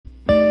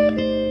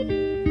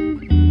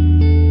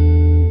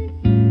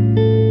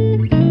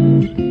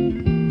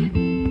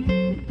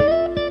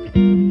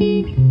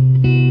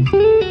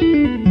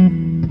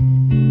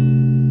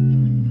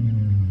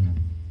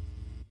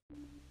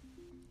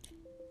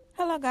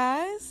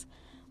guys.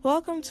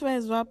 Welcome to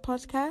Ezra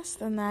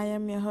Podcast, and I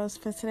am your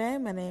host for today.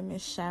 My name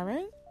is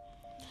Sharon.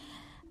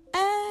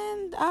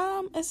 And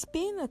it's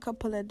been a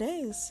couple of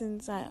days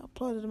since I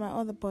uploaded my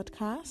other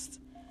podcast.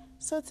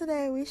 So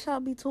today we shall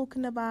be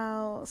talking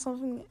about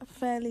something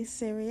fairly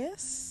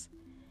serious.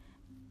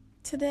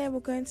 Today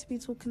we're going to be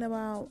talking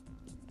about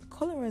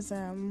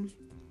colorism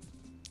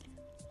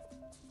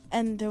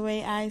and the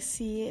way I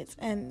see it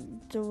and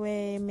the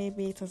way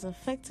maybe it has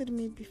affected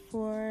me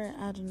before.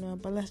 I don't know,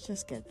 but let's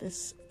just get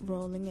this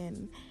rolling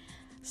in.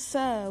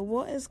 So,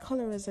 what is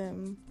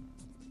colorism?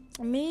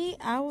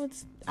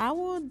 I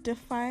would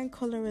define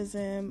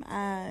colorism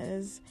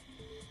as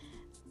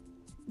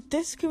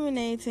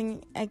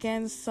discriminating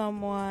against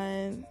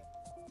someone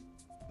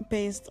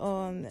based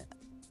on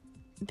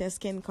their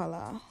skin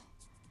color.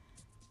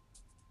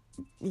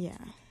 Yeah.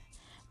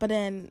 But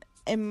then,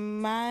 in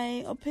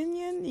my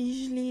opinion,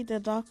 usually the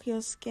darker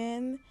your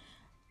skin,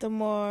 the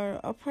more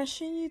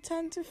oppression you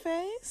tend to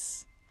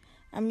face.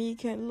 I mean, you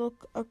can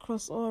look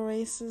across all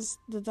races,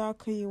 the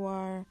darker you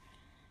are,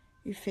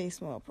 you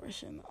face more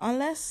oppression.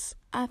 Unless,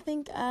 I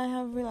think I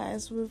have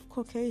realized with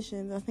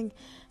Caucasians, I think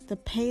the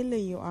paler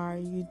you are,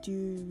 you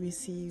do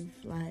receive,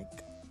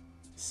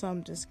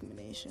 some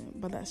discrimination.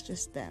 But that's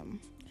just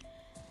them.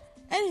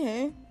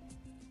 Anyway,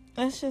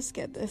 let's just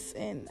get this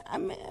in. I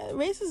mean,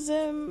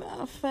 racism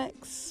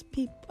affects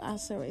people.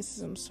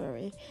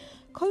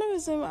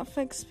 Colorism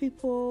affects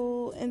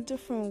people in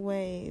different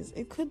ways.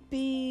 It could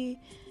be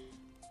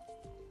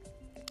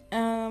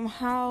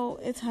how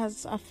it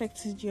has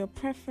affected your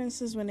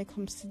preferences when it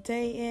comes to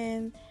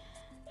dating,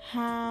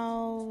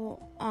 how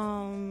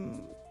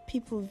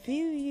people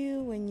view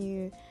you when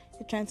you're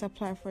trying to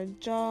apply for a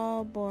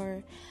job,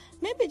 or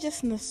maybe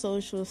just in a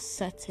social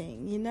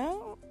setting,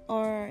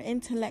 or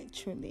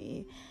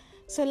intellectually.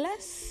 So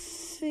let's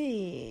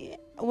see.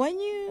 When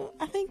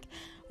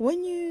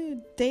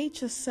you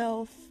date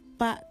yourself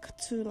back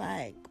to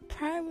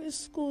primary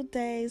school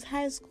days,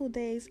 high school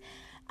days,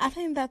 I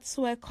think that's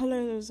where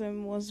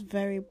colorism was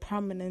very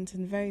prominent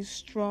and very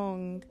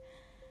strong,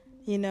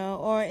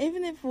 or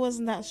even if it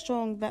wasn't that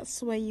strong,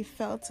 that's where you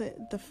felt it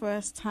the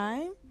first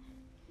time.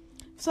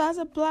 So as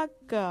a black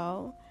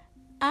girl,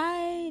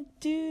 I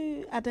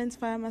do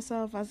identify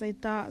myself as a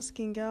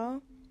dark-skinned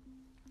girl.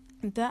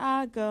 There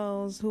are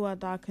girls who are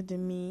darker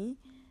than me,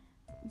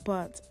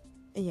 but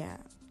yeah,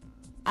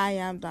 I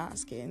am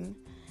dark-skinned.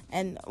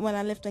 And when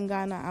I lived in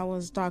Ghana, I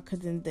was darker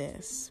than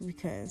this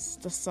because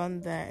the sun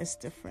there is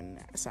different.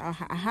 So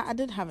I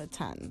did have a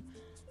tan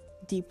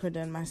deeper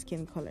than my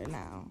skin color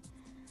now.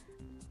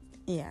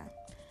 Yeah.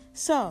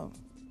 So,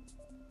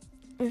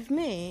 with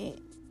me,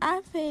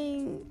 I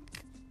think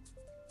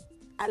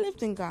I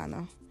lived in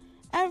Ghana.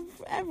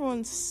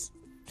 Everyone's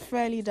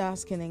fairly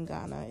dark-skinned in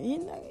Ghana.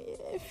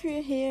 If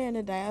you're here in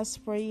the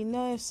diaspora,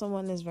 if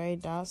someone is very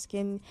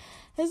dark-skinned,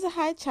 there's a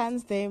high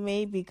chance they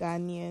may be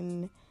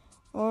Ghanaian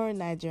or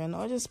Nigerian,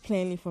 or just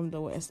plainly from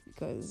the West,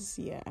 because,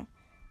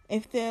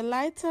 if they're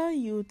lighter,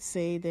 you would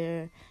say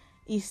they're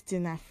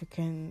Eastern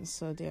African,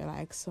 so they're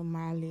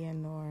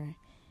Somalian, or,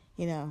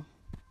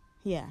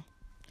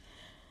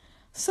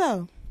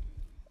 So,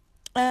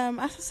 as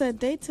I said,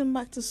 dating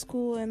back to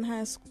school and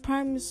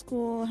primary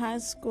school, high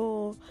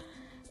school,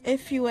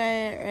 if you were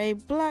a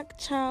black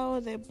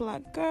child, a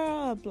black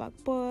girl, a black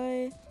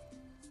boy,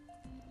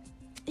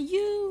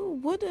 you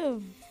would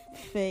have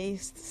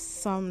faced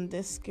some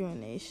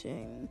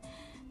discrimination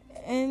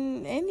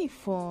in any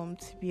form,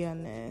 to be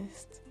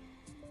honest.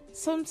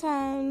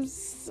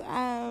 Sometimes,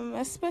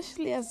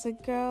 especially as a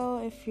girl,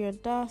 if you're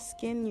dark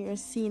skinned, you're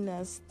seen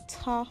as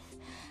tough.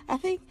 I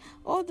think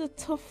all the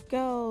tough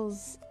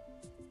girls,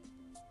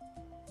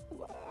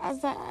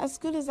 as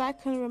good as I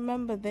can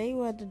remember, they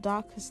were the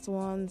darkest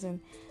ones, and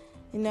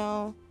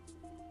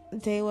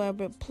they were a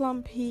bit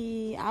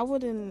plumpy.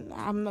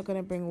 I'm not going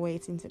to bring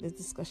weight into this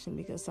discussion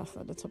because that's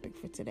not the topic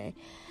for today.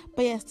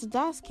 But yes, the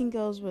dark-skinned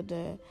girls were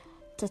the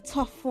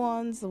tough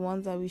ones, the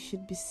ones that we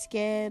should be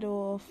scared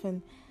of.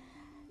 And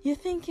you're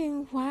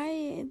thinking,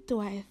 why do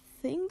I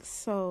think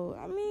so?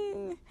 I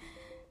mean,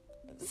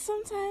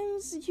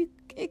 sometimes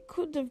it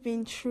could have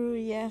been true.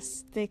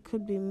 Yes, they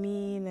could be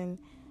mean and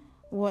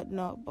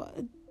whatnot, but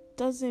it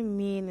doesn't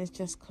mean it's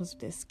just because of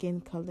their skin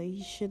color.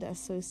 You should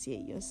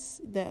associate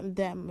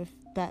them with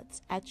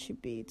that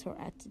attribute or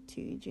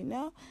attitude,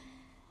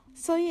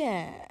 So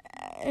yeah,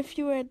 if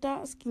you were a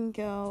dark-skinned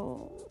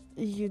girl,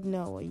 you'd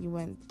know what you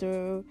went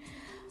through.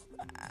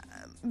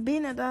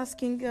 Being a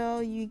dark-skinned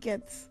girl, you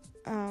get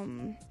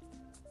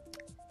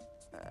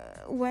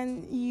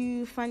when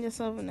you find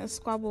yourself in a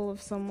squabble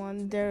with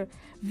someone, they're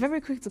very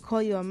quick to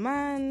call you a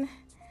man,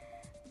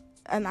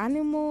 an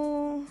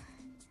animal.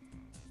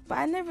 But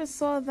I never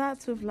saw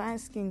that with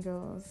light-skinned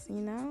girls,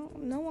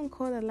 No one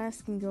called a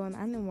light-skinned girl an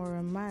animal or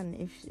a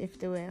man if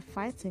they were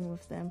fighting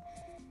with them.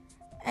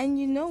 And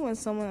when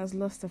someone has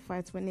lost a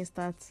fight when they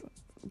start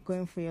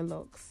going for your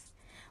looks.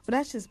 But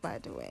that's just by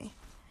the way.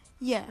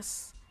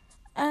 Yes.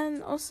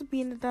 And also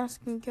being a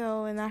dark-skinned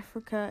girl in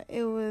Africa,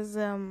 it was,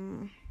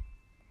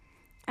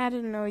 I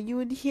don't know, you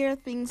would hear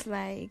things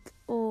like,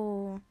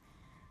 oh,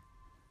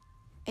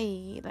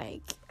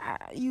 like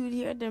you would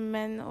hear the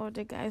men or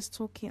the guys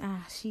talking.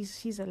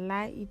 She's a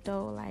light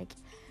though, like,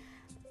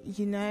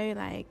 you know,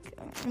 like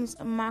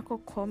Marco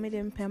call me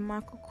them pen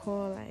Marco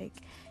call, like,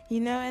 you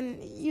know, and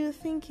you're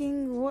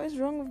thinking, what is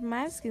wrong with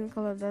my skin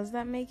color? Does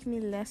that make me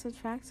less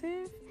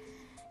attractive?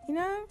 You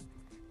know?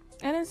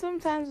 And then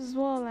sometimes as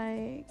well,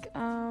 like,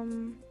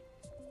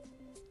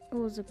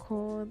 what was it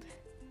called?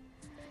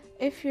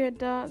 If you're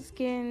dark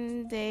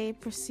skinned, they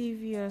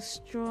perceive you as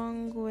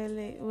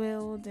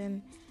strong-willed,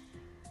 and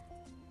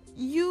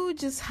you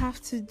just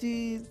have to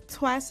do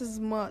twice as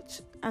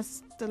much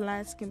as the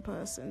light-skinned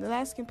person. The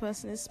light-skinned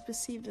person is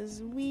perceived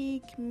as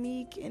weak,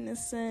 meek,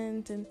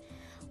 innocent, and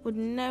would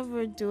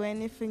never do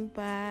anything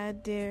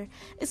bad.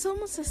 It's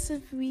almost as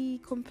if we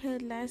compare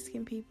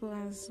light-skinned people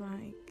as,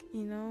 like,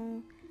 you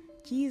know,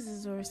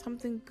 Jesus or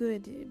something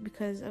good,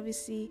 because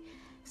obviously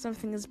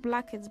something is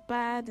black, it's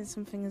bad, and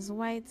something is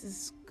white,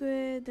 it's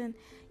good. And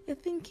you're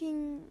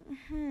thinking,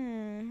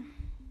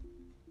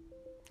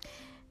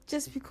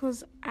 just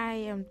because I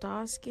am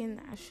dark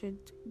skinned, I should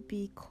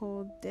be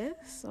called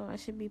this, or I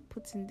should be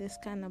put in this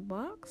kind of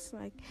box.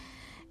 Like,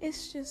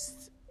 it's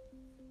just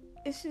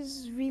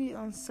really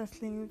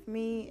unsettling with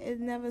me. It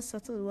never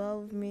settled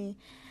well with me.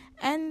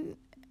 And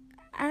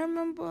I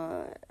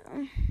remember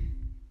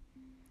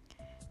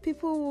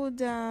people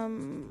would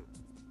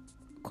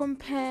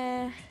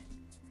compare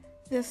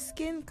the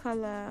skin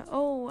color.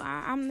 Oh,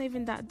 I'm not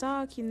even that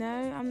dark, you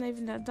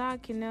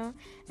know.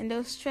 And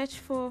they'll stretch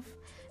forth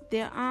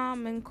their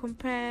arm and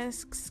compare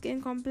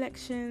skin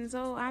complexions.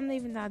 Oh, I'm not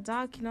even that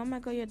dark, you know. Oh my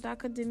God, you're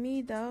darker than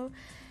me, though.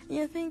 And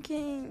you're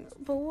thinking,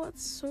 but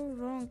what's so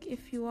wrong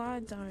if you are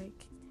dark?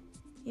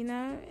 You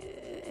know,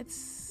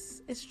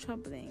 it's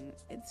troubling.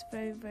 It's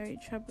very, very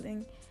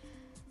troubling.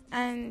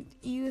 And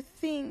you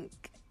think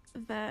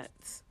that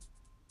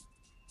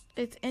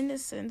it's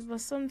innocent,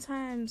 but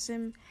sometimes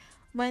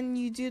when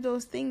you do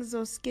those things,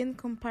 those skin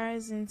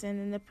comparisons, and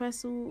then the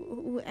person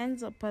who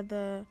ends up at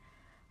the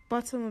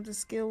bottom of the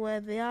scale where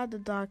they are the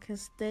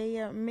darkest, they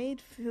are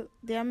made to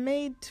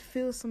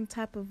feel some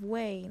type of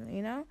way,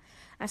 you know,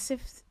 as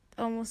if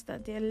almost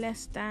that they're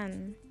less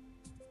than,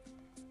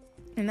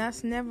 and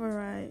that's never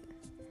right.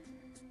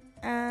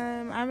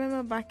 I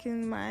remember back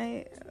in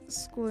my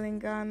school in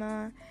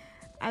Ghana,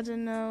 I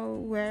don't know,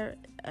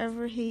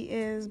 wherever he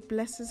is,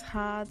 bless his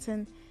heart,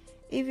 and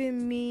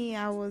even me,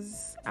 I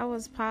was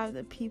part of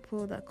the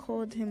people that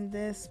called him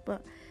this.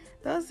 But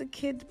there was a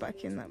kid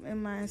back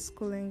in my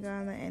school in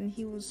Ghana, and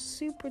he was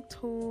super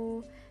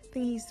tall. I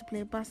think he used to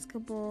play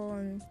basketball,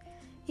 and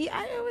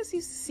I always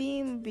used to see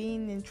him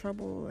being in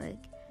trouble, like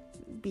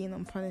being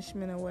on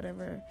punishment or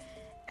whatever.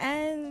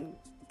 And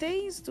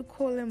they used to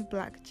call him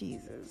Black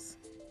Jesus.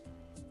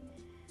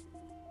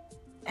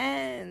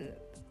 And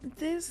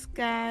this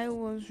guy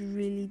was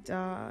really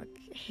dark.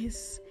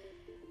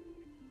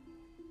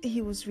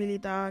 He was really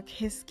dark.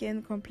 His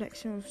skin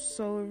complexion was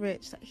so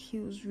rich that he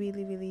was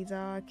really, really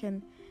dark.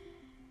 And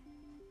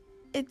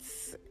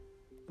it's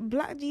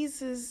Black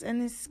Jesus,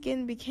 and his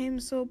skin became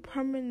so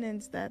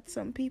prominent that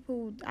some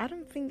people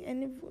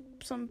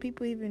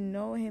even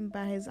know him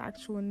by his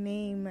actual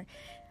name. Like,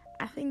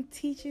 I think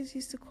teachers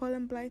used to call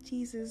him Black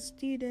Jesus,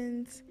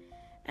 students,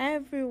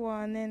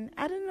 everyone. And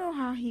I don't know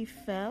how he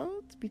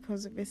felt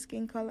because of his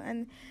skin color.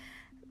 And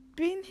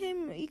being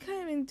him, you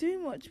can't even do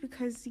much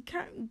because you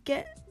can't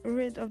get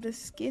rid of the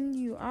skin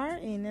you are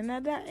in. And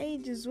at that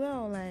age as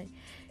well, like,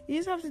 you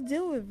just have to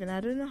deal with it.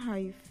 I don't know how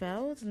you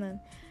felt. And then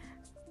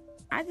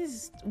I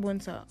just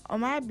want to,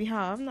 on my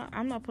behalf,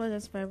 I'm not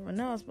apologizing for everyone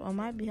else, but on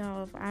my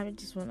behalf, I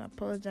just want to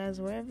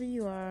apologize wherever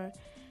you are.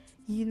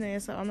 You know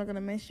yourself, I'm not going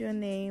to mention your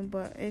name,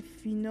 but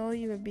if you know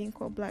you were being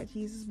called Black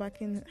Jesus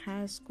back in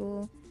high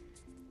school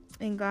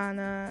in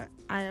Ghana,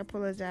 I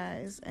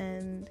apologize.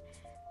 And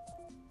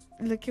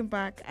looking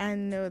back, I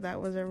know that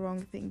was a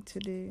wrong thing to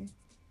do.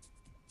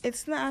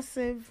 It's not as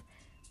if,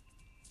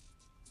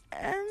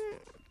 I'm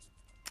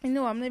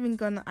not even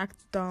going to act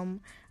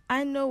dumb.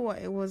 I know what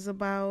it was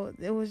about.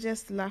 It was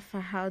just laugh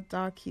at how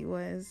dark he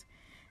was,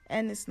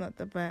 and it's not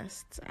the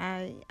best.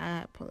 I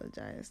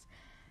apologize.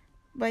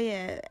 But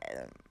yeah,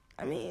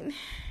 I mean,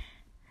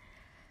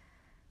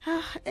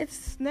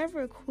 it's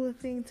never a cool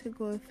thing to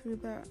go through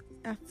that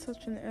at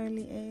such an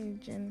early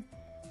age. And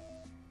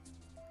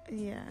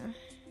yeah.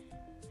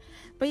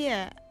 But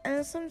yeah,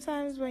 and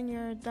sometimes when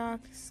you're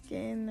dark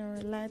skin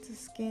or lighter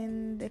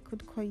skin, they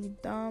could call you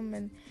dumb.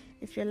 And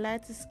if you're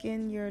lighter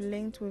skin, you're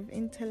linked with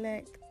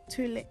intellect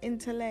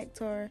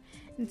or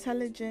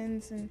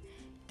intelligence, and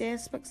they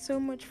expect so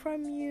much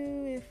from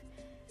you, if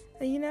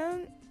you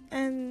know.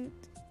 And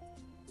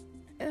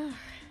I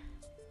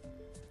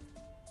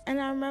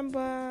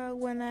remember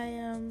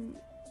when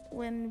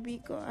we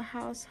got a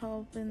house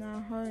help in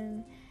our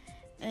home,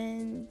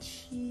 and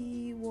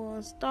she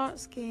was dark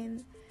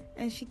skinned,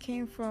 and she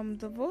came from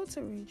the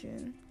Volta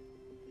region.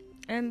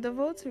 And the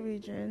Volta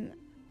region,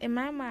 in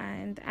my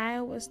mind, I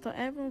always thought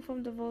everyone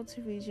from the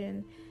Volta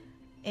region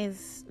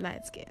is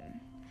light skin.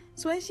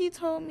 So when she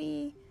told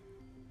me,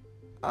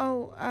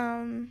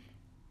 I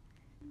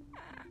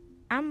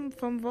I'm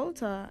from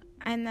Volta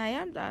and I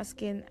am dark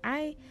skinned.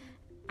 I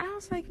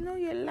was like, no,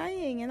 you're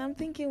lying. And I'm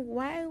thinking,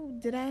 why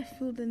did I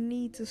feel the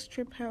need to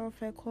strip her of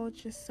her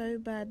culture so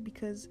bad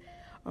because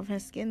of her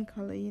skin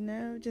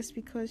color, Just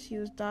because she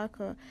was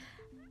darker,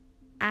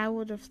 I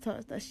would have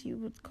thought that she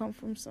would come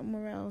from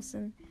somewhere else.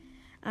 And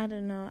I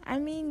don't know. I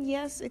mean,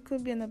 yes, it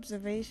could be an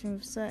observation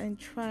of certain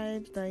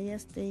tribes that,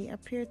 yes, they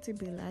appear to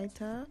be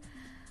lighter,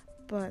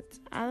 but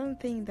I don't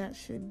think that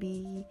should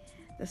be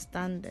the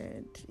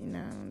standard,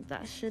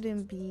 That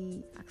shouldn't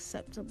be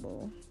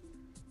acceptable.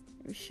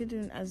 We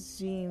shouldn't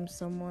assume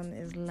someone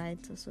is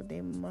lighter, so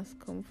they must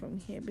come from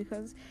here,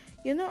 because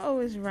you're not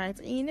always right,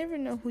 and you never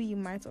know who you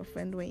might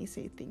offend when you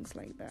say things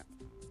like that.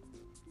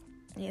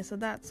 Yeah, so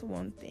that's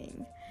one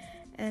thing.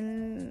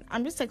 And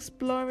I'm just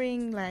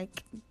exploring,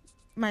 like,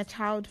 my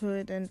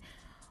childhood and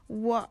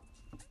what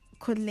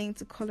could link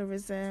to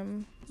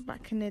colorism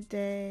back in the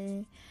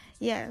day.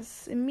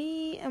 Yes,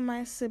 me and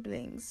my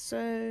siblings.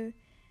 So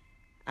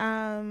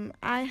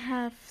I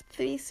have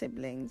 3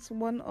 siblings,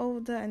 1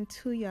 older and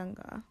 2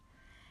 younger.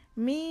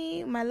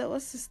 Me, my little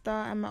sister,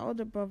 and my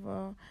older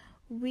brother,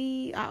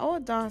 we are all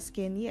dark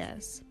skinned,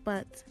 yes,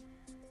 but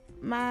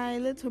my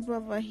little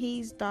brother,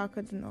 he's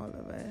darker than all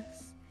of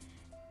us.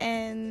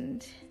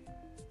 And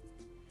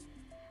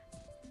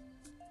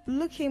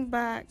looking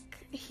back,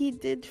 he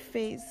did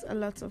face a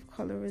lot of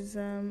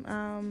colorism.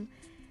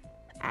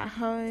 At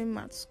home,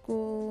 at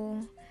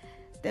school,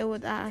 they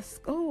would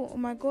ask, oh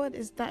my God,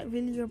 is that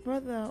really your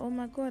brother? Oh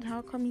my God,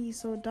 how come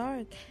he's so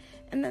dark?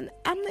 And then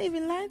I'm not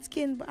even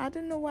light-skinned, but I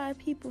don't know why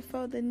people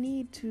felt the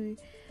need to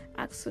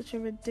ask such a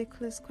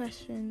ridiculous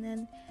question.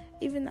 And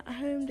even at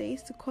home, they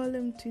used to call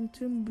him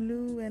Tuntum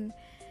Blue, and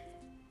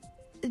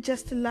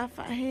just to laugh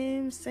at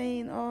him,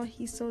 saying, oh,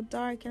 he's so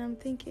dark. And I'm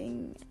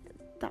thinking,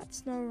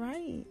 that's not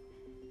right.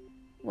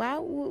 Why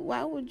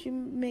would you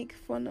make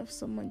fun of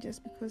someone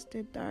just because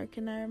they're dark?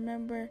 And I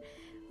remember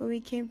when we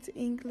came to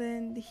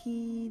England,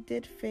 he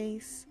did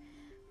face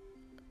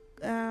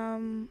a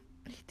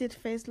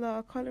lot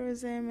of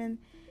colorism, and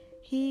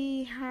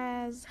he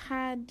has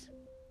had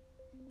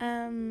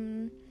a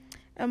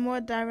more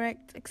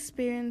direct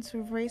experience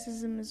with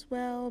racism as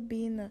well,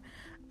 being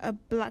a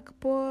black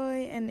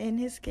boy, and in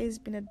his case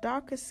being a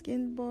darker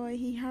skinned boy.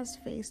 He has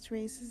faced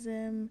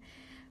racism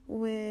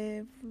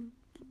with,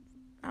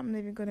 I'm not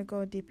even going to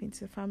go deep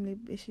into family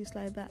issues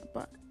like that,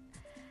 but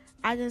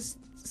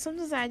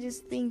sometimes I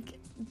just think,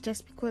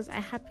 just because I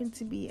happen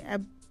to be a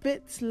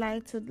bit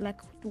lighter,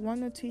 like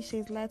 1 or 2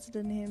 shades lighter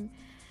than him,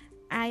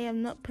 I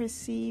am not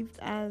perceived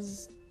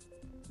as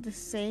the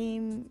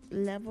same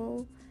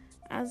level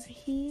as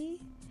he,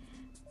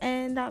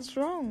 and that's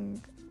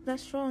wrong.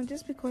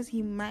 Just because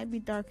he might be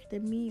darker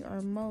than me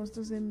or most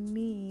doesn't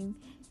mean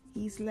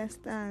he's less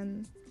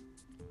than,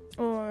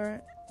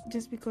 or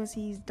just because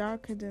he's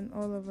darker than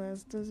all of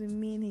us doesn't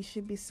mean he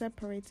should be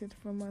separated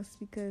from us.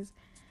 Because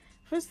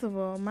first of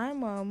all, my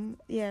mom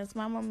is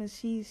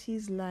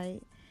she's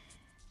light.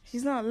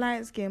 She's not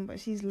light skinned, but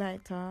she's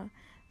lighter.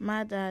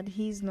 My dad,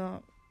 he's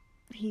not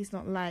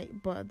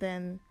light, but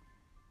then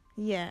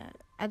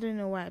I don't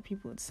know why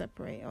people would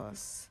separate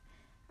us,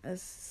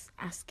 as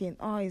asking,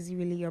 oh, is he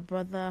really your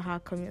brother? How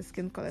come your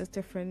skin color is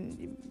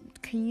different?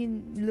 Can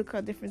you look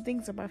at different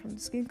things apart from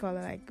the skin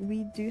color? Like,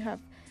 we do have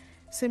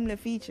similar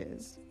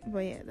features,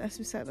 but that's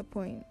beside the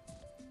point.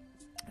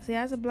 So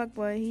as a black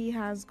boy,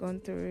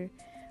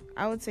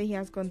 I would say he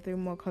has gone through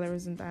more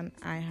colorism than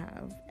I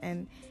have,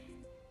 and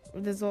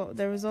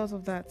the result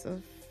of that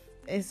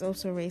is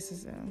also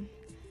racism.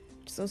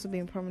 It's also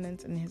being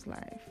prominent in his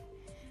life.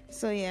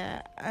 So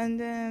and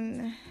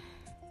then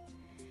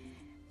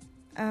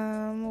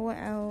what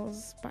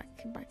else?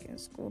 Back in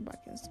school,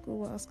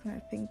 what else can I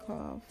think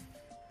of?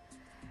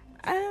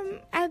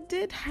 I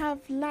did have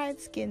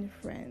light-skinned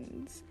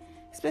friends,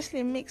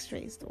 especially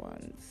mixed-race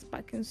ones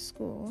back in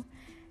school,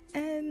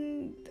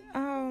 and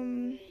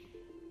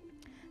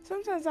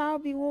sometimes I'll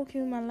be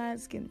walking with my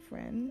light-skinned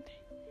friend,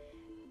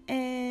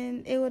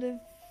 and it would have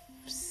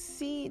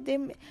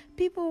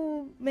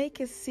people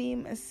make it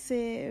seem as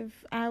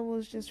if I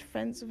was just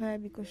friends with her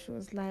because she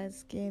was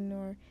light-skinned,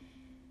 or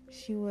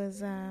she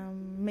was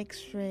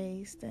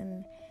mixed-raced,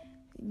 and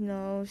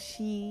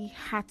she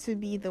had to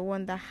be the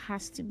one that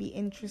has to be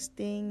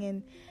interesting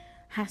and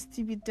has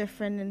to be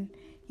different, and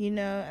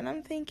and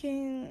I'm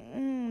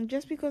thinking,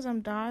 just because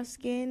I'm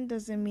dark-skinned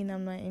doesn't mean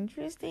I'm not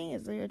interesting.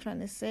 Is that what you're trying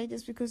to say?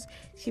 Just because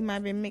she might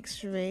be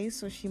mixed race,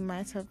 so she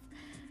might have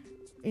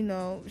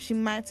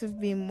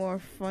been more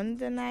fun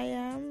than I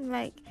am.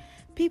 Like,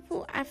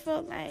 I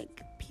felt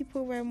like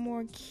people were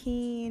more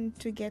keen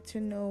to get to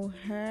know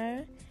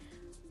her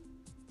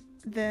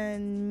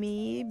than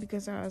me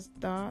because I was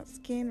dark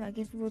skinned. Like,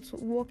 if we were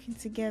walking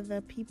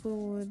together, people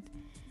would,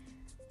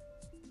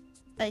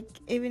 like,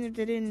 even if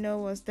they didn't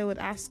know us, they would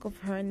ask of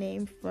her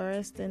name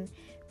first and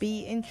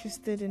be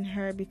interested in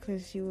her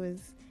because she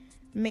was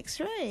mixed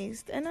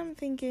race. And I'm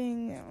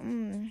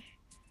thinking,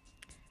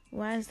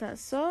 why is that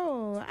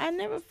so? I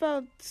never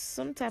felt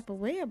some type of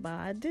way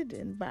about it. I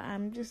didn't, but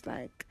I'm just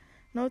like,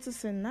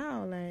 noticing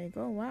now, like,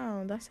 oh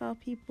wow, that's how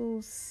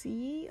people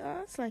see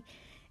us. Like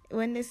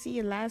when they see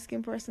a light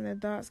skinned person, a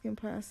dark skinned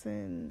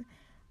person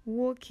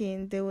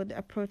walking, they would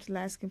approach the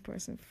light skinned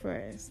person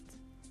first.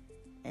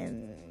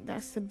 And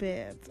that's a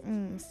bit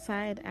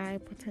side eye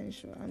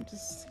potential. I'm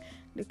just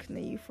looking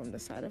at you from the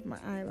side of my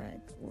eye,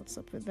 like, what's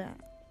up with that?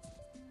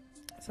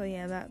 So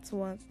yeah, that's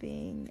one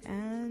thing.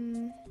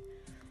 And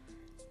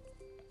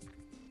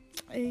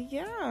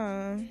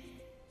yeah,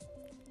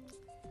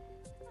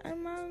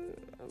 and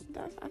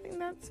I think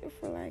that's it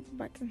for like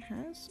back in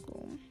high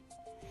school.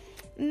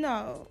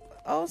 No,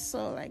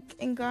 also like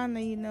in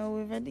Ghana,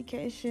 with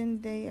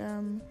education, they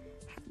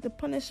the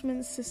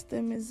punishment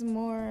system is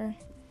more.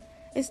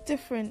 It's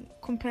different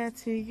compared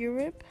to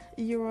Europe.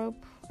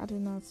 I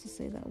don't know how to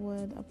say that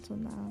word up till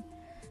now,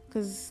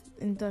 because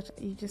in Dutch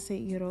you just say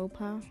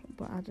Europa,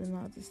 but I don't know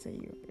how to say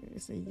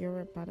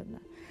Europe. I don't know,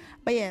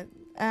 but yeah,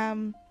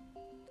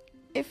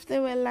 if they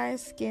were light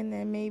skinned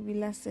and maybe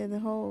let's say the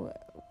whole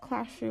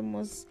classroom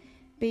was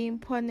being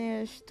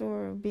punished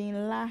or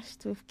being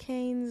lashed with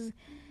canes,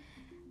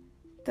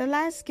 the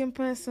light skinned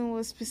person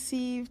was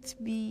perceived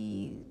to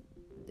be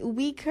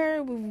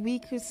weaker with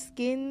weaker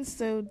skin,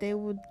 so they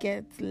would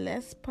get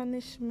less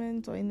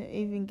punishment or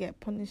even get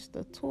punished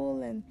at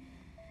all. And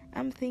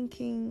I'm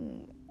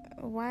thinking,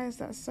 why is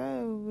that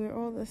so? We're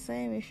all the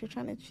same. If you're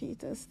trying to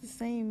treat us the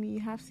same, you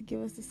have to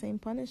give us the same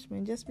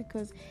punishment. Just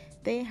because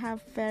they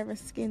have fairer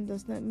skin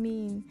does not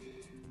mean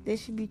they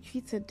should be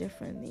treated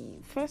differently.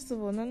 First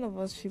of all, none of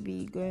us should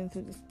be going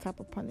through this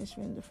type of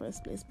punishment in the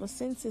first place, but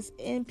since it's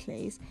in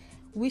place,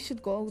 we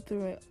should go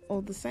through it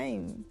all the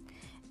same.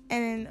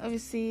 And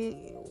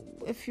obviously,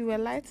 if you were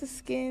lighter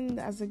skinned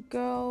as a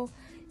girl,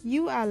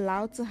 you are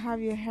allowed to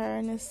have your hair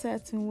in a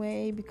certain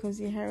way because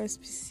your hair is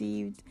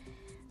perceived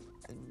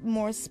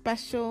more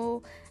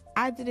special.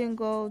 I didn't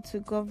go to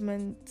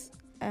government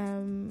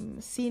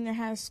senior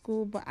high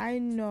school, but I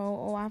know,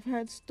 or I've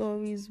heard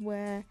stories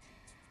where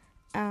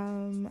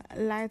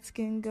light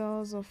skinned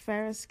girls or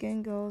fairer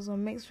skinned girls or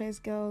mixed race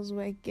girls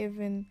were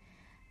given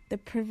the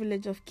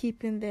privilege of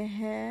keeping their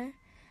hair,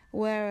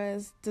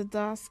 whereas the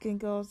dark-skinned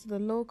girls, the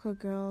local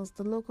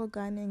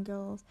Ghanaian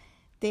girls,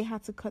 they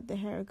had to cut their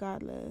hair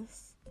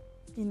regardless,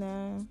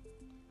 And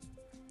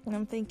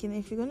I'm thinking,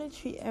 if you're going to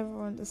treat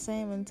everyone the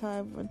same and tell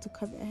everyone to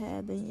cut their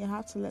hair, then you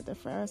have to let the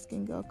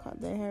fair-skinned girl cut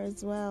their hair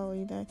as well,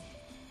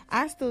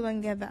 I still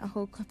don't get that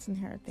whole cutting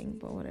hair thing,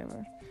 but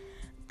whatever.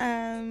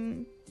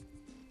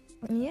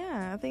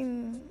 Yeah, I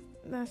think,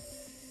 let's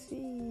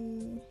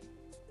see.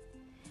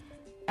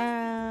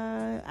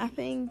 I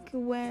think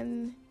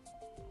when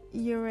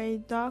you're a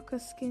darker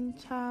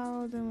skinned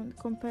child and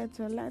compared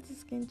to a lighter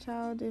skinned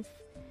child, if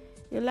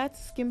your lighter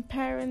skinned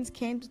parents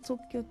came to talk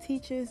to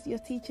your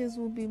teachers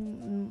will be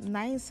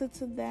nicer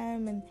to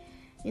them and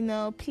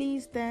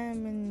please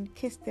them and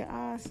kiss their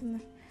ass,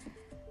 and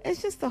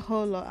it's just a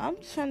whole lot. I'm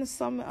just trying to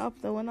sum it up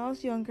though. When I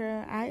was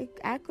younger, I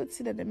could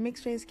see that the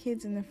mixed race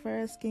kids and the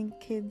fair skinned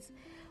kids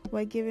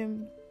were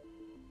given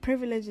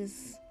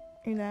privileges.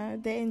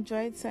 They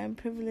enjoyed certain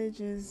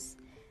privileges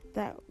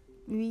that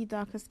we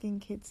darker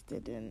skinned kids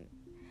didn't.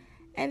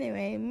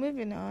 Anyway,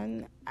 moving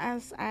on.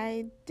 As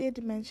I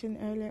did mention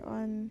earlier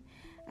on,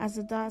 as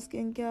a dark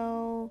skinned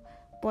girl,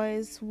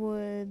 boys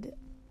would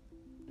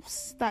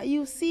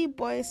you see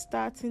boys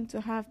starting to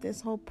have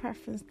this whole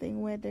preference thing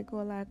where they go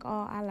like,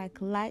 oh, I like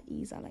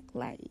lighties.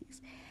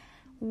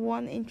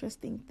 One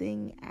interesting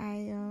thing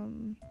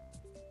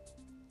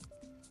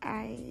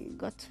I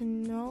got to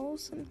know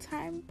some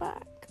time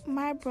back,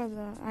 my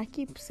brother, I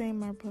keep saying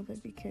my brother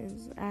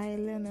because I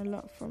learn a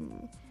lot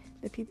from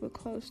the people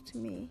close to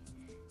me,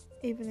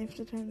 even if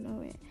they don't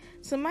know it.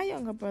 So my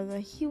younger brother,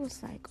 he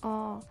was like,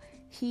 oh,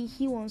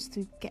 he wants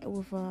to get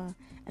with a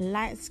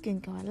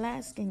light-skinned girl,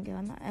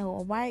 or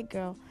a white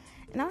girl.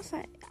 And I was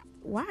like,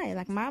 why?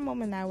 Like, my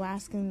mom and I were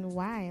asking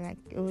why. Like,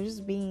 it was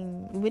just we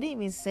didn't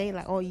even say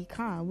like, oh, you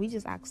can't. We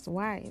just asked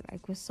why.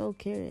 Like, we're so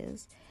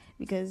curious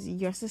because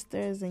your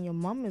sisters and your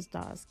mom is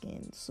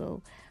dark-skinned.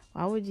 So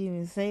why would you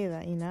even say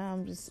that?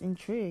 I'm just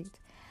intrigued.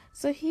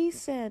 So he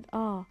said,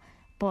 oh,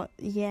 but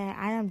yeah,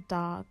 I am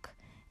dark.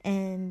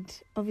 And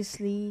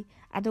obviously,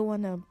 I don't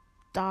want a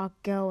dark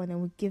girl and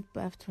then we give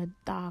birth to a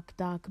dark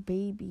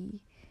baby.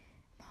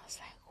 And I was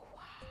like,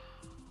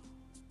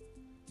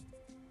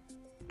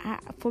 wow.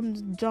 From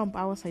the jump,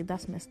 I was like,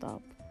 that's messed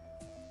up.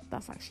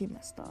 That's actually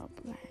messed up.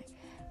 Like,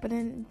 but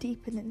then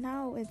deep in it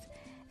now, it's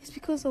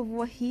because of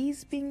what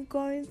he's been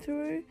going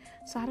through.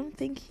 So I don't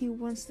think he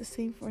wants the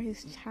same for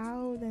his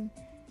child. And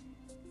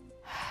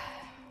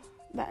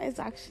that is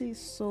actually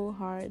so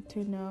hard to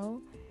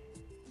know.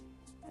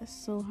 It's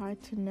so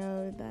hard to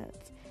know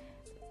that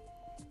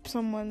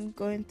someone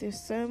going through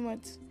so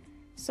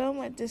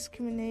much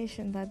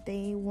discrimination that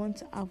they want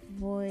to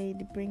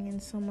avoid bringing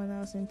someone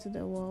else into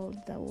the world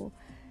that will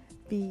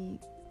be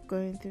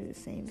going through the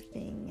same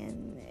thing,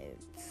 and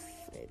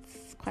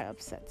it's quite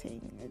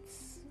upsetting.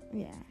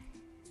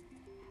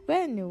 But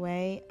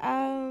anyway,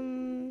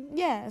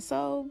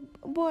 so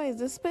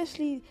boys,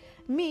 especially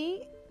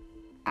me,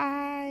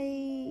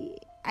 I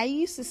I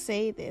used to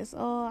say this,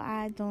 oh,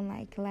 I don't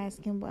like light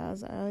skin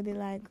boys, I only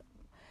like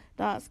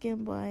dark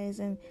skin boys,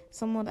 and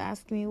someone would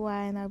ask me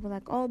why, and I'd be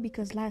like, oh,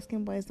 because light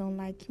skin boys don't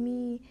like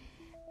me.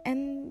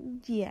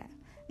 And yeah,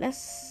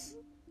 let's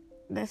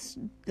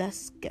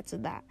get to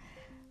that.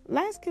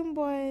 Light skin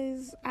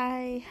boys,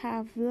 I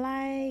have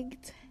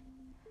liked,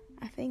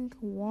 I think,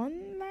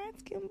 one light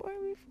skin boy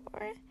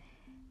before,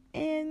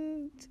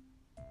 and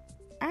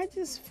I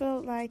just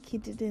felt like he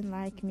didn't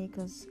like me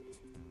because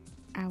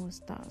I was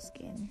dark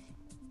skinned.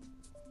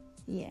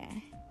 Yeah.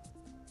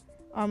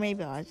 Or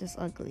maybe I was just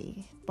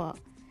ugly. But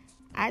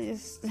I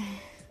just,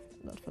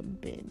 God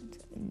forbid,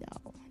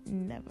 no,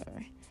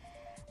 never.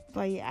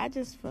 But yeah, I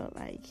just felt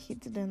like he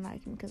didn't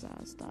like me because I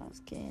was dark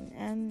skinned.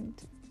 And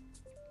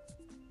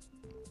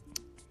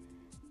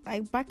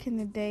like back in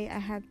the day, I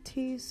had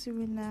 2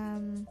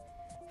 Suriname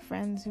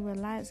friends who were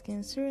light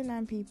skinned.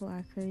 Suriname people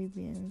are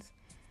Caribbeans.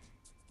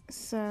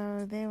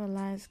 So they were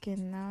light skinned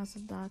and I was a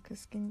darker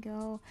skinned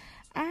girl.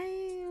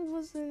 I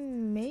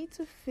wasn't made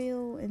to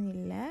feel any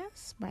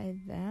less by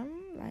them.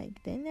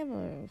 Like, they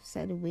never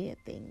said weird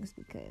things,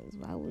 because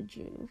why would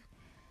you?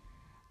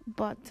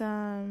 But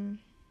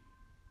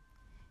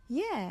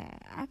yeah,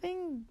 I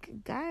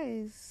think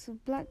guys,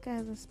 black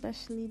guys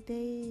especially,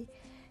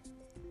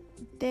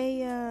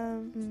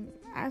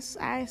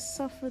 I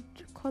suffered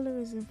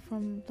colorism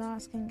from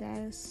dark skinned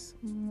guys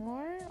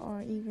more,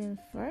 or even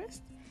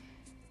first.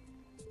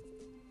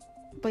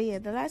 But yeah,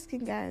 the light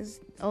skinned guys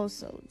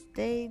also,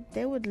 they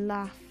would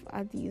laugh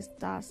at these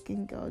dark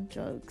skinned girl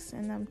jokes,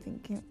 and I'm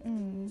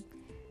thinking,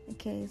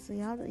 okay, so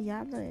y'all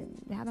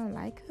don't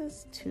like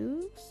us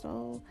too,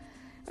 so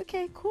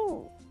okay,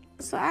 cool.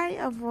 So I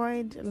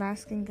avoid light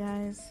skinned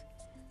guys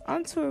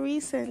until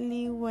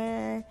recently,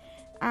 where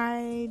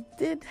I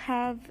did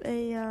have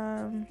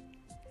a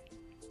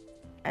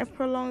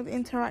prolonged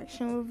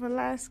interaction with a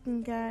light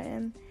skinned guy,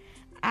 and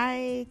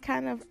I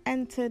kind of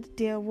entered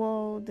their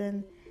world,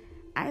 and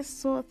I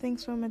saw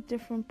things from a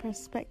different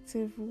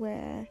perspective,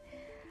 where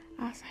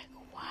I was like,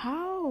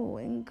 wow,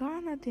 in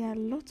Ghana there are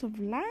lots of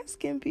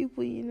light-skinned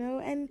people,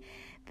 and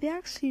they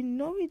actually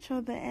know each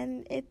other,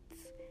 and it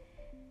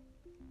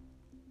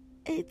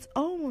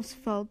almost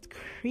felt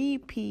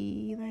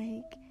creepy.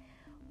 Like,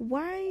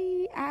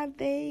 why are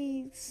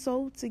they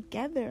so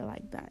together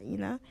like that,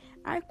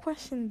 I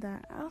questioned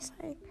that. I was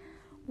like,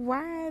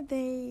 why are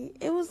they...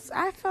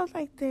 I felt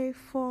like they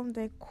formed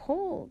a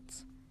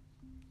cult.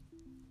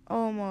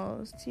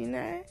 Almost,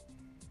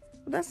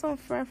 That's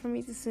unfair for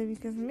me to say,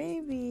 because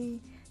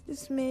maybe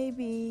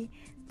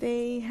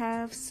they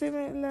have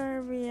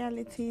similar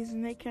realities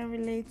and they can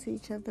relate to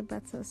each other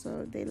better,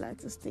 so they like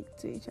to stick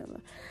to each other.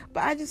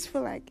 But I just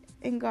feel like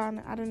in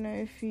Ghana, I don't know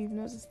if you've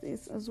noticed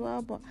this as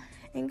well, but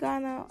in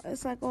Ghana,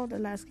 it's like all the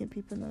light-skinned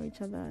people know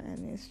each other,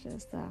 and it's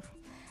just,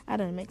 I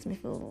don't know, it makes me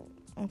feel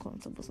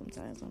uncomfortable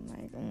sometimes. I'm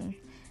like,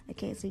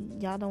 okay, so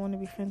y'all don't want to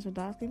be friends with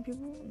dark-skinned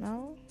people?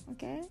 No?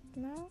 Okay?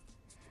 No?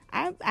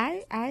 I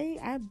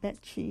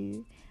bet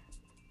you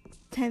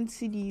 10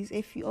 CDs,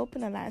 if you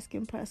open a light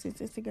skinned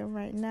person's Instagram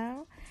right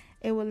now,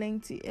 it will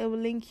link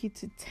you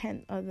to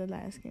 10 other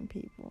light skinned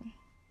people.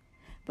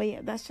 But yeah,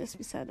 that's just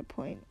beside the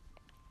point.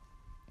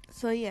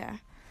 So yeah.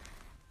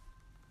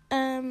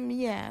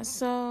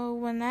 So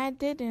when I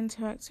did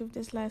interact with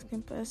this light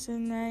skinned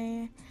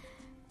person,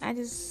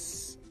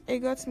 it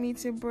got me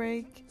to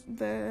break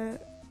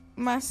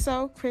my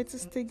self-created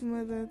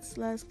stigma that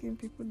light-skinned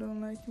people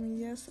don't like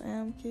me. Yes, I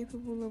am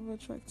capable of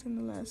attracting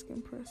a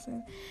light-skinned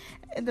person.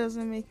 It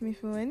doesn't make me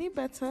feel any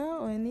better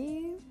or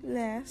any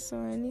less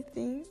or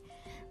anything.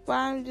 But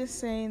I'm just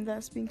saying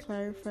that's been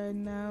clarified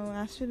now.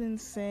 I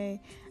shouldn't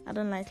say I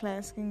don't like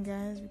light-skinned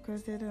guys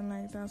because they don't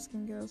like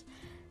dark-skinned girls.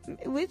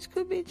 Which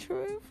could be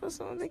true for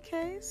some of the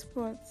case,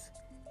 but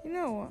you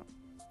know what?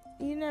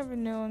 You never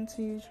know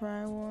until you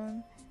try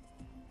one.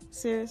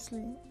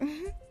 Seriously.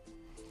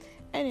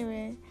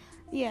 Anyway,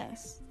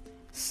 yes.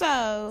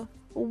 So,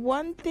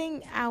 one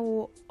thing I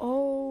will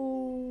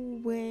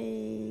always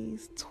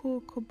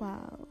talk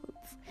about.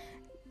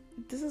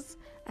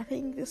 I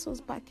think this was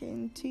back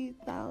in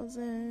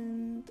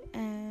 2000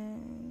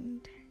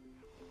 and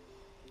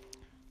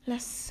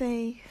let's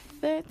say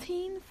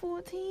 13,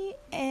 14,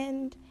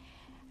 and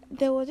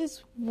there was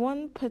this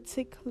one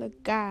particular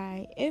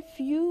guy. If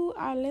you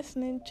are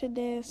listening to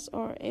this,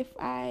 or if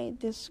I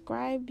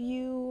describe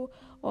you,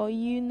 or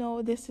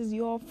this is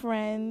your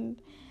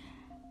friend,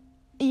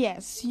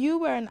 yes, you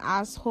were an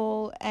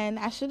asshole, and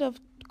I should have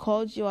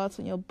called you out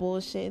on your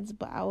bullshit,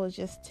 but I was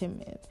just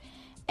timid.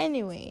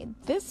 Anyway,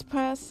 this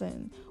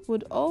person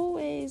would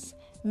always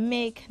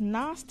make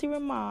nasty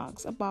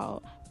remarks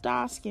about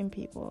dark-skinned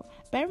people.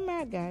 Bear in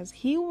mind, guys,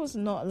 he was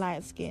not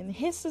light-skinned.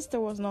 His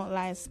sister was not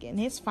light-skinned.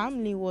 His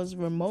family was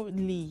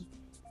remotely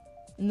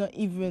not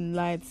even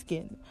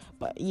light-skinned.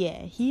 But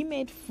yeah, he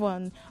made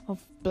fun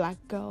of black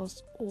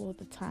girls all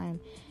the time.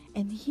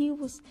 And he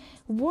was...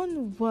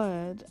 one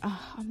word...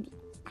 I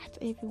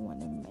don't even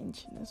want to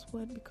mention this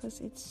word because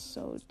it's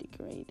so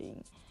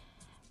degrading.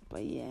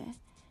 But yeah,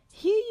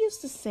 he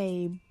used to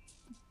say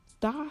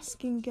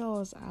dark-skinned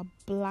girls are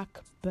black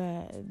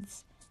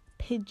birds.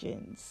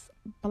 pigeons,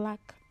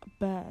 black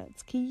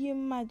birds. Can you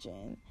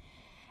imagine?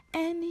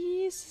 And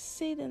he used to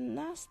say the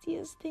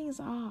nastiest things.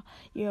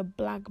 You're a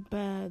black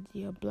bird.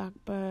 You're a black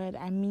bird.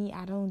 I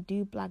don't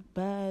do black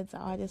birds.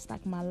 I just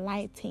like my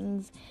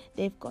lightings.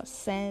 They've got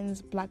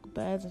sense. Black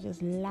birds are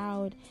just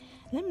loud.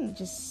 Let me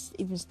just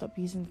even stop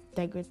using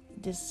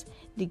this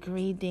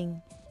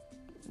degrading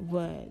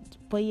word.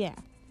 But yeah.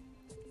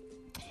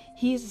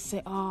 He used to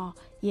say,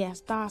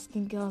 yes,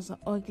 dark-skinned girls are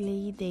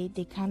ugly.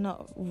 They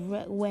cannot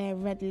wear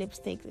red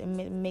lipsticks.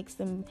 It makes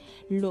them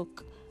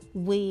look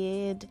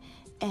weird.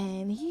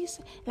 And he's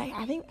like,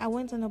 I think I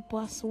went on a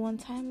bus one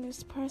time with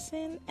this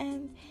person,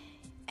 and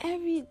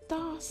every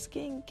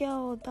dark-skinned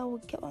girl that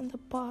would get on the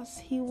bus,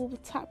 he will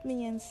tap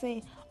me and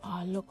say,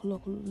 look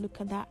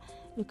at that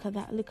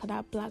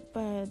black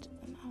bird.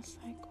 And I was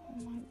like,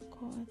 oh my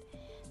God.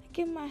 Like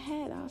in my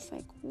head, I was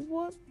like,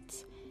 what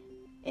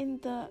in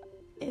the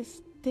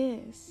is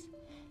this?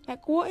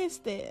 Like, what is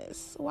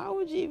this? Why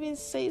would you even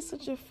say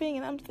such a thing?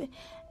 And I'm thinking,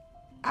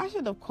 I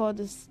should have called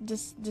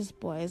this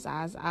boy's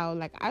ass out.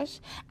 Like, and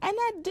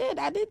I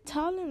did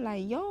tell him,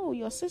 like, yo,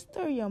 your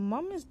sister, your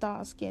mom is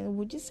dark skinned.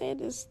 Would you say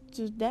this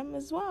to them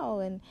as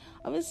well? And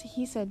obviously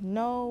he said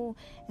no,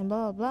 and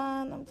blah, blah,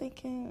 blah. And I'm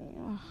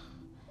thinking,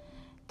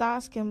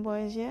 dark skinned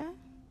boys, yeah?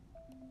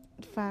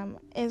 Fam,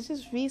 it's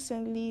just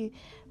recently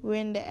we're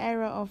in the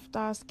era of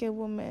dark skinned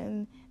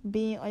women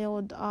being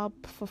oiled up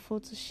for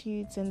photo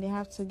shoots, and they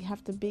have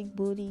the big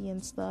booty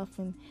and stuff,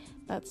 and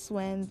that's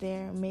when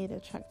they're made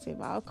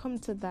attractive. I'll come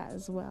to that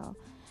as well.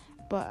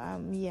 But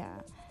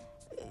yeah,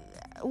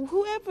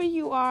 whoever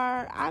you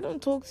are, I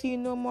don't talk to you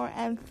no more,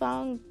 and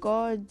thank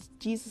God,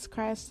 Jesus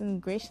Christ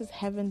and gracious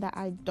heaven that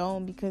I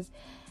don't, because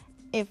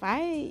if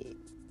I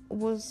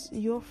was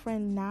your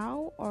friend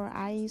now, or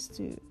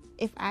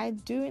if I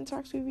do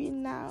interact with you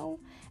now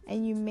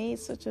and you made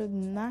such a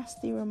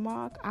nasty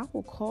remark, I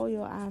will call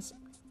your ass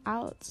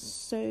out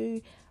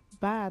so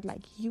bad. Like,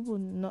 you will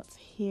not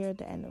hear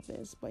the end of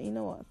this. But you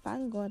know what?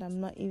 Thank God I'm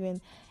not even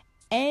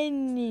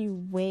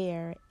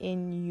anywhere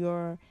in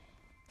your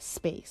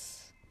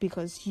space,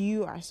 because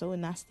you are so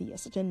nasty. You're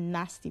such a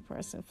nasty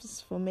person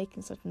for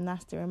making such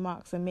nasty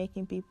remarks and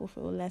making people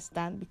feel less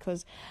than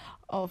because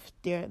of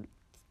their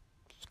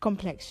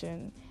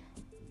complexion.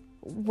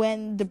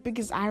 When the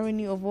biggest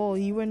irony of all,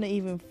 you were not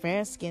even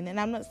fair skinned. And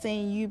I'm not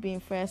saying you being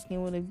fair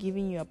skinned would have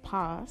given you a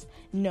pass.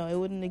 No, it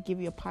wouldn't have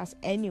given you a pass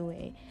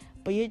anyway.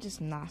 But you're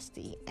just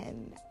nasty,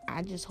 and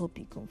I just hope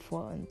you can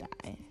fall and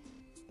die.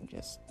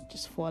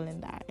 Just fall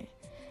and die.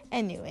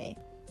 Anyway.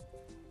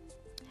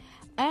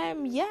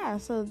 Yeah,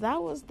 so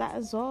that was that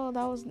as well.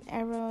 That was an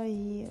era.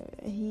 He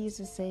used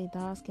to say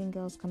dark skinned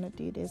girls cannot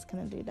do this,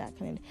 cannot do that,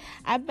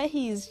 I bet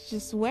he's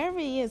just, wherever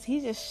he is,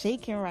 he's just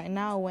shaking right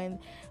now when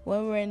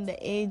we're in the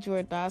age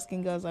where dark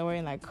skinned girls are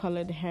wearing like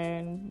colored hair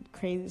and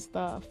crazy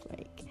stuff.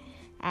 Like,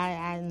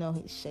 I know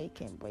he's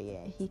shaking, but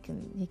yeah, he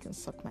can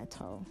suck my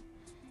toe.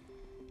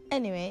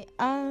 Anyway,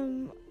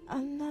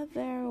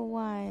 another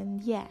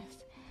one. Yes,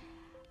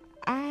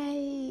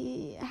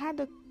 I had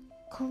a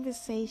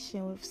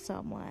conversation with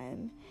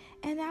someone,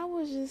 and I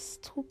was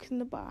just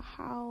talking about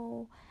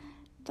how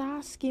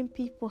dark-skinned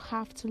people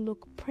have to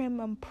look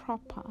prim and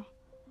proper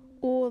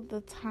all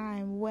the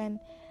time, when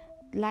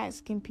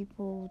light-skinned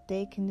people,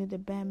 they can do the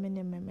bare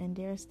minimum and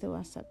they're still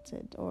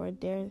accepted, or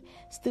they're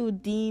still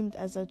deemed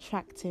as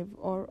attractive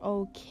or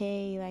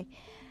okay. Like,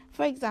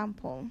 for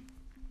example,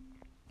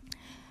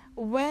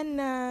 when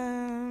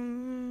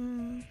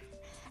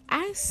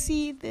I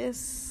see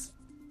this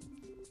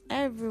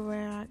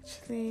everywhere,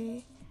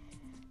 actually,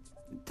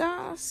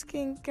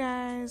 dark-skinned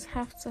guys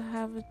have to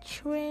have a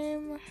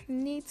trim,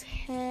 neat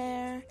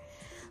hair,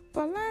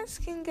 but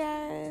light-skinned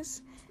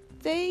guys,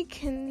 they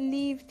can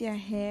leave their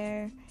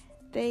hair,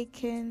 they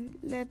can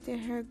let their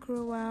hair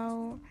grow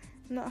out,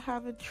 not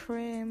have a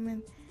trim,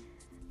 and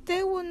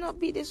they will not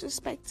be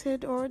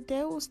disrespected, or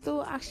they will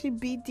still actually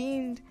be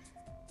deemed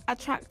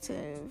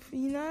attractive,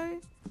 you know?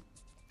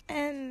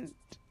 And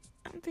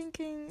I'm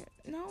thinking,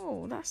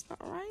 no, that's not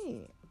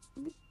right.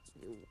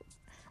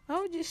 Why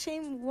would you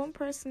shame one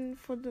person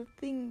for the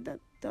thing that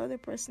the other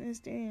person is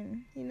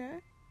doing,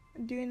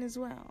 doing as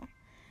well?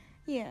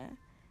 Yeah,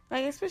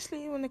 like,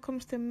 especially when it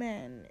comes to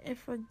men,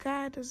 if a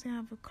guy doesn't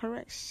have a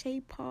correct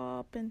shape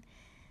up and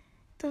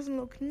doesn't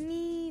look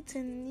neat,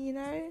 and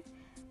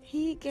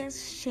he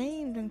gets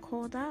shamed and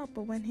called out.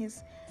 But when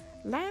his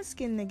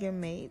light-skinned nigga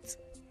mate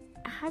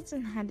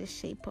hasn't had a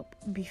shape up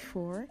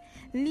before,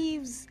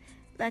 leaves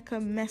like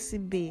a messy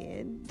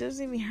beard,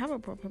 doesn't even have a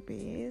proper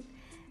beard,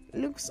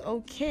 looks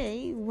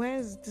okay,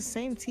 wears the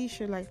same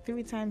t-shirt like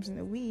 3 times in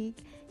a week,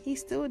 he's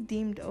still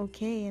deemed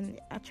okay and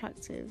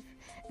attractive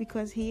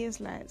because he is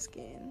light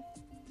skin,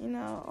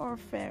 or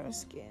fair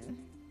skin.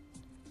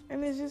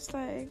 And it's just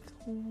like,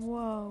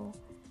 whoa,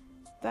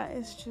 that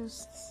is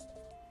just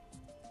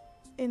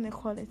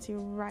inequality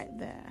right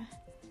there.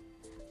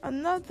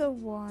 Another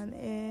one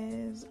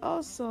is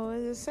also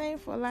the same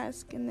for light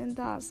skin and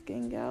dark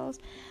skin girls.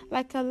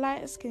 Like, a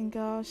light skin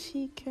girl,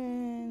 she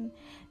can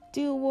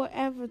do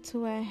whatever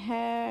to her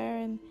hair,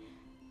 and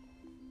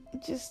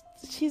just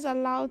she's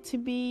allowed to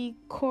be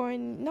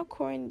not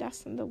corny,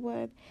 that's not the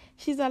word.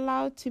 She's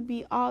allowed to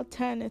be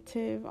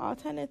alternative.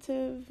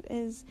 Alternative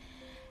is,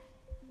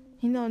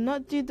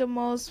 not do the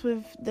most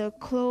with the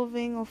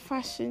clothing or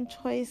fashion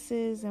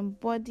choices and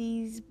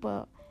bodies,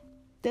 but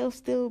they'll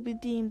still be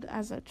deemed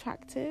as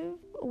attractive.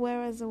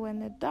 Whereas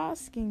when a dark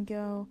skinned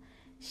girl,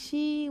 if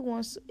she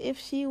wants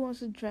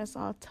to dress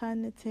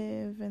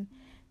alternative and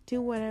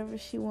do whatever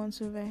she wants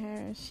with her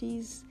hair,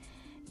 she's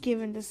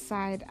given the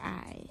side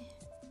eye.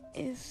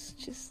 It's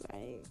just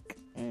like,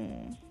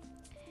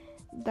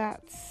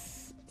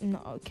 that's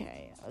not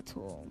okay at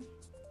all.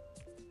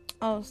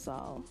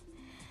 Also,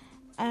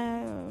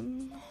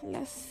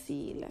 let's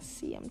see.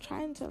 I'm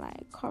trying to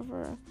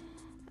cover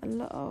a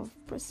lot of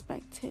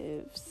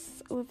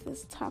perspectives with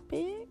this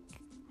topic.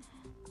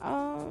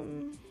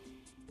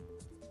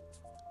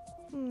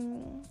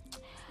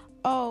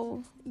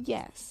 Oh,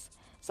 yes.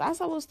 So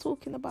as I was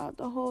talking about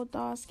the whole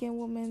dark-skinned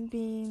woman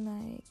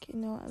being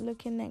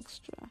looking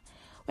extra,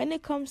 when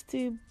it comes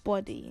to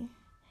body,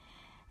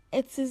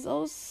 it is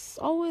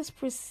always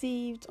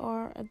perceived,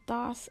 or a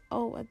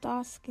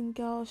dark-skinned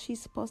girl, she's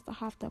supposed to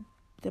have the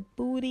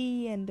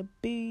booty and the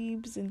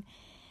boobs and,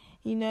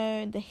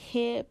 the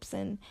hips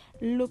and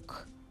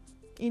look,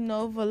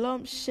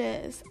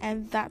 voluptuous,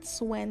 and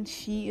that's when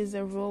she is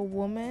a real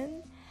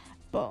woman.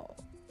 But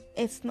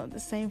it's not the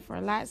same for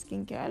a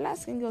light-skinned girl. A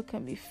light-skinned girl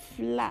can be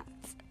flat.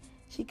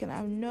 She can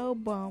have no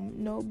bum,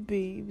 no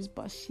boobs,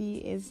 but she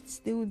is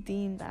still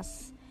deemed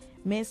as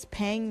Miss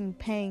Peng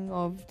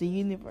of the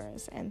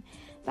universe. And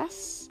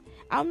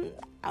I'm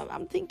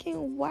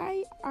thinking,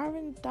 why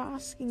aren't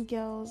dark-skinned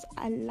girls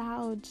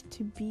allowed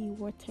to be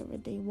whatever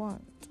they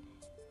want?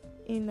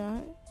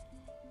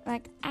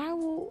 I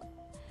will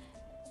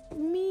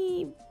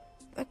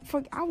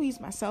use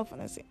myself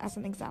as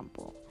an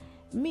example.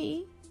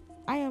 Me,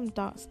 I am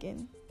dark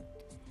skinned,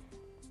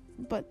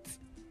 but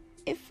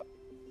if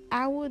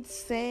I would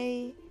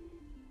say,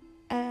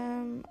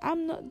 I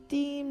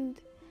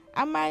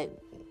might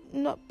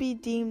not be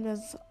deemed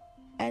as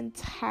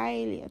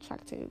entirely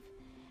attractive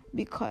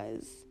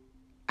because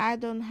I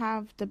don't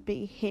have the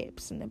big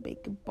hips and the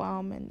big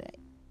bum and the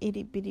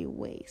itty bitty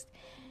waist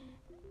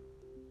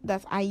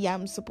that I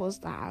am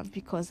supposed to have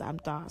because I'm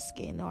dark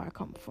skinned or I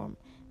come from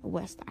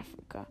West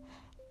Africa.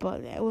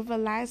 But with a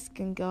light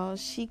skinned girl,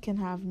 she can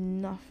have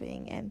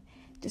nothing, and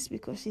just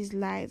because she's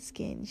light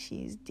skinned,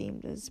 she's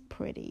deemed as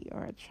pretty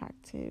or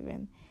attractive.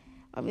 And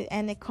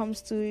it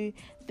comes to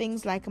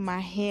things like my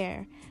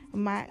hair.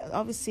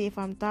 Obviously, if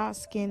I'm dark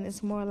skinned,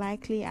 it's more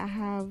likely I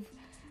have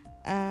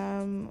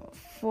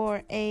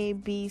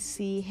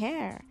 4ABC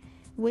hair,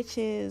 which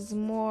is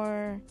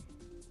more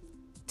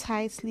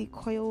tightly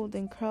coiled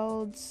and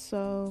curled,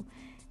 so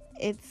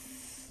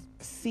it's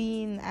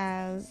seen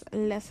as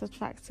less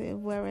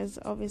attractive. Whereas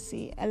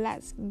obviously a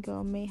light skinned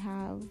girl may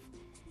have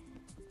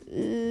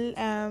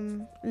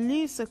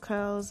looser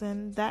curls,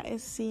 and that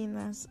is seen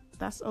as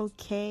that's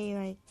okay.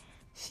 Like,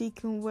 she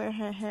can wear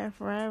her hair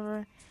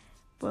forever.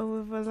 But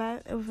with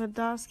a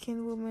dark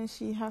skinned woman,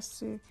 she has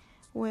to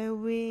wear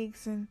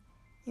wigs, and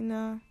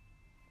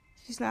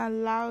she's not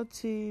allowed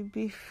to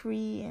be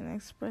free and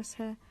express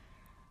her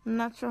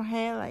natural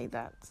hair like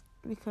that,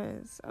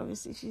 because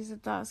obviously she's a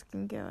dark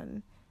skinned girl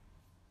and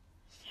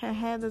her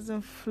hair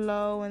doesn't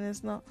flow and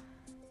it's not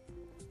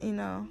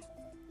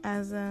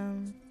as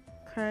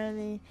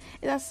curly.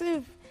 It's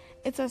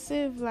as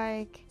if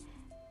like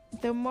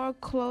the more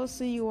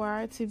closer you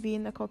are to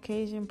being a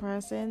Caucasian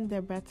person,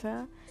 the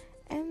better.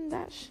 And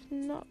that should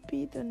not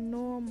be the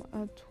norm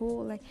at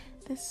all. Like,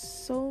 there's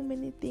so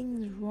many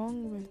things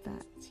wrong with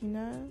that,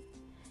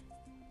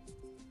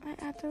 I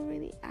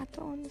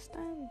don't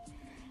understand.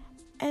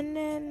 And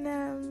then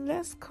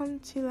let's come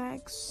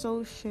to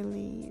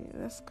socially.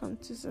 Let's come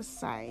to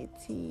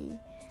society.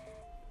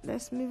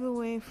 Let's move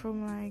away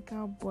from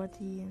our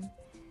body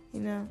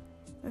and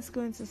let's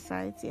go into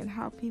society and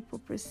how people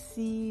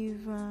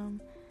perceive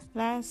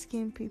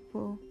light-skinned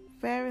people,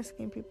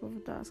 fair-skinned people,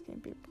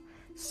 dark-skinned people.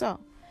 So,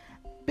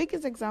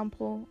 biggest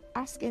example,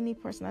 ask any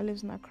person that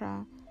lives in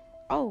Accra.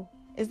 Oh,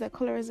 is there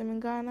colorism in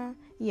Ghana?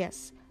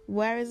 Yes.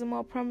 Where is it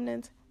more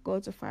prominent? Go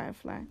to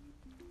Firefly.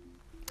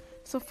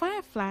 So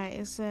Firefly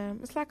is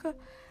it's like a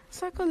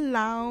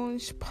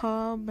lounge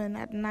pub, and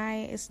at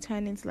night it's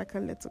turned into like a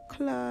little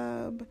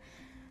club.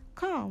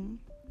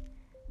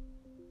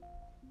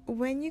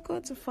 When you go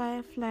to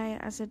Firefly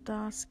as a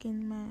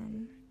dark-skinned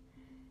man,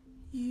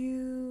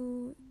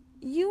 you'll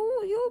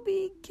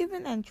be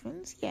given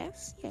entrance,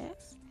 yes.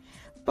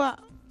 But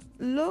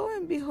lo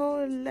and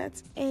behold,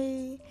 let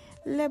a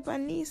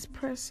Lebanese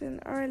person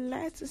or a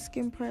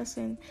lighter-skinned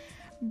person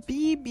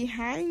be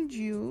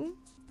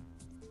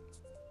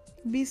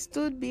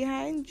stood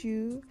behind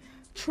you.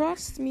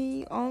 Trust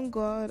me, on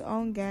God,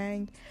 on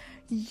gang,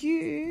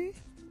 you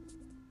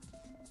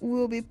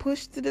will be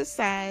pushed to the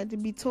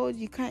side, be told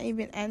you can't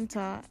even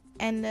enter,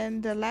 and then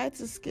the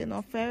lighter skin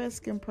or fairer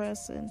skin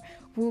person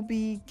will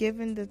be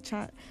given the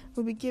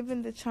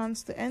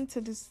chance to enter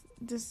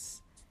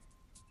this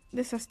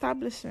this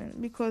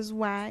establishment. Because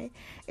why?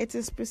 It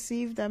is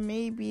perceived that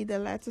maybe the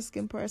lighter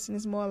skinned person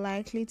is more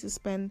likely to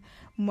spend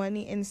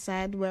money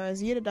inside,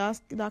 whereas you, the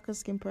darker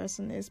skinned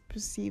person, is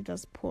perceived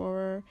as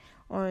poorer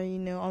or,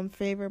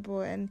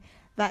 unfavorable. And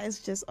that is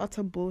just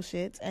utter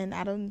bullshit. And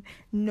I don't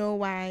know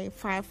why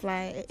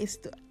Firefly is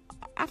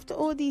after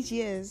all these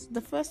years.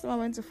 The first time I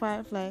went to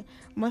Firefly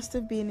must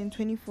have been in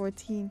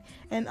 2014,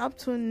 and up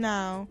to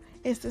now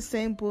it's the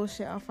same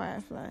bullshit of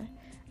Firefly.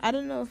 I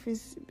don't know if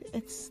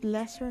it's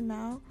lesser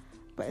now,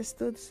 but it's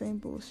still the same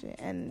bullshit,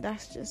 and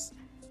that's just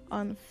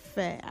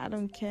unfair. I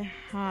don't care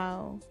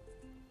how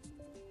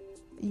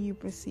you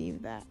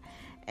perceive that.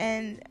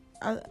 And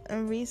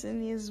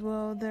recently as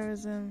well,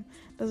 there's a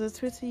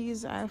Twitter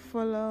user I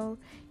follow.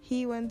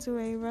 He went to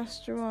a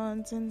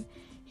restaurant and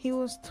he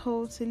was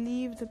told to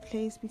leave the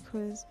place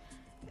because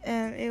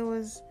it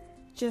was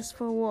just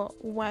for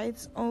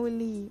whites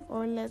only.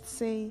 Or let's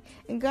say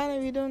in Ghana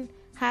we don't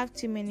have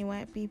too many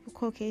white people,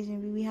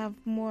 Caucasian people. We have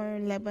more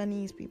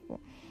Lebanese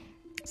people.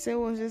 So it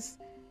was just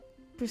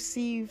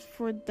perceived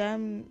for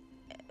them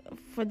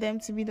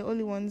to be the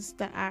only ones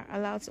that are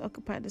allowed to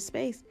occupy the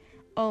space.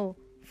 Oh,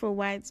 for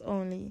whites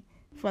only,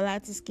 for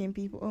lighter skinned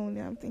people only.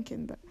 I'm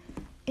thinking that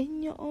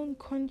in your own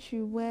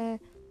country where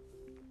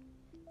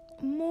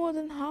more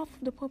than half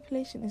of the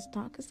population is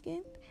darker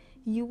skinned,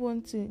 you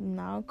want to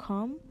now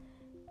come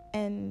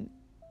and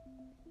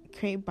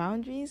create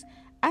boundaries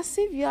as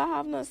if y'all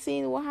have not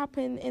seen what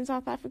happened in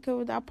South Africa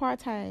with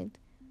apartheid.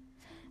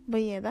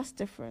 But yeah, that's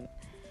different.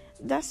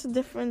 That's a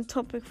different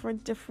topic for a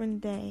different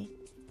day.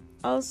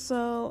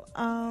 Also,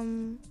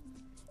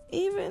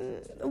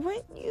 even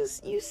when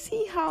you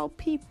see how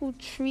people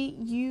treat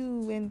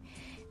you, and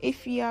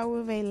if you are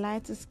with a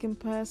lighter skinned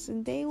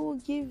person, they will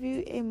give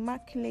you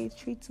immaculate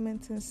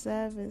treatment and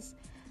service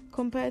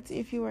compared to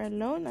if you were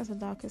alone as a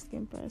darker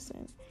skinned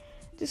person.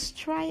 Just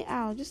try it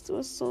out. Just do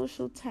a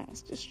social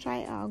test. Just try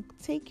it out.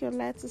 Take your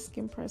lighter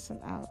skinned person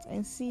out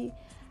and see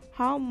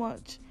how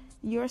much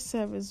your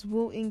service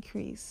will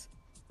increase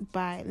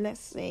by, let's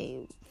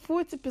say,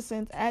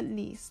 40% at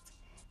least,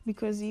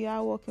 because you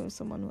are working with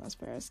someone who has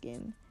fairer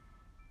skin.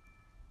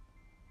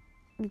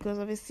 Because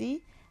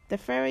obviously, the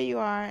fairer you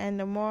are and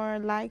the more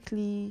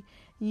likely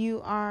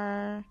you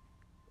are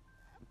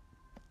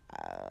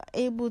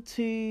able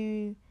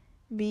to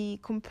be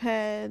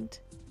compared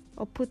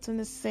or put on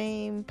the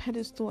same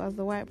pedestal as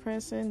the white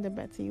person, the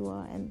better you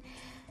are. And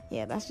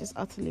yeah, that's just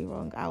utterly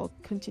wrong. I'll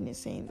continue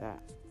saying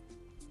that.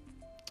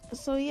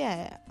 So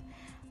yeah.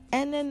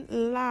 And then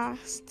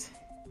last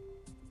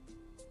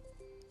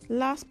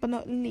but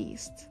not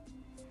least,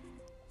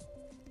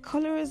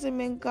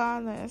 colorism in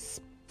Ghana,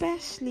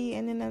 especially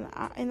and in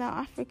our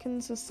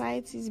African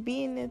societies,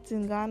 being it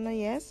in Ghana,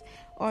 yes,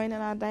 or in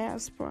our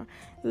diaspora,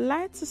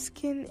 lighter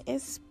skin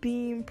is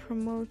being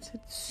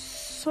promoted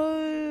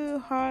so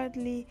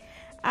hardly.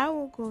 I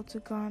will go to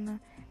Ghana,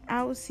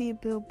 I will see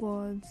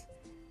billboards,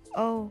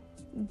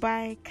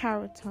 buy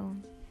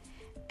Caraton,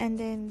 and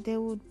then they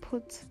would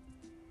put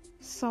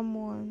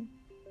someone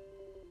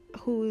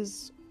who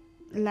is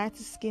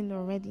lighter skinned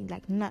already,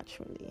 like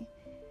naturally,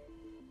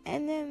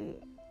 and then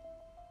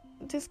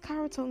this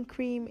Caraton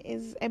cream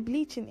is a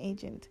bleaching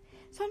agent.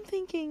 So I'm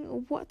thinking,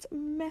 what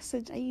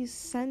message are you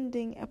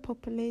sending a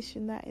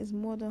population that is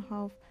more than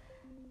half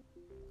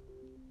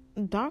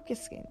darker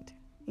skinned?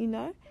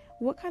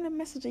 What kind of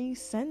message are you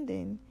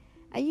sending?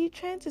 Are you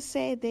trying to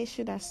say they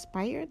should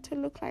aspire to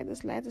look like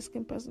this lighter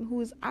skinned person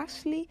who is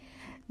actually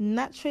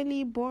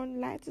naturally born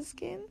lighter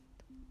skinned?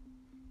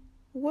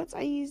 What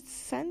are you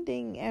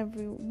sending?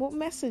 What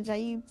message are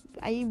you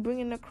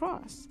bringing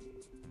across?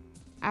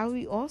 Are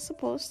we all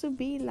supposed to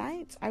be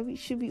light?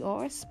 Should we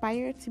all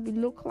aspire to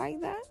look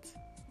like that?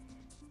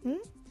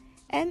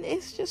 And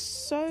it's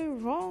just so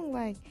wrong.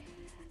 Like,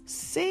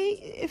 say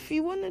if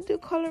you want to do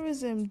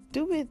colorism,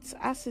 do it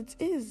as it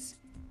is.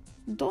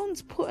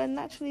 Don't put a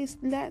naturally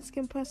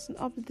light-skinned person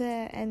up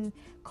there and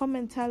come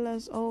and tell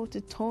us,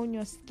 to tone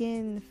your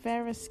skin,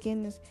 fairer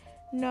skin is.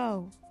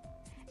 No.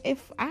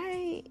 If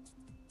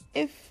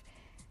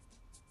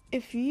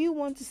you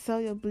want to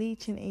sell your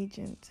bleaching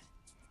agent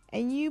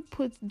and you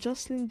put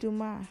Jocelyn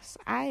Dumas,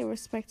 I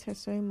respect her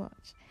so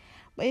much,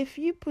 but if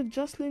you put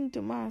Jocelyn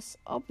Dumas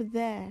up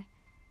there,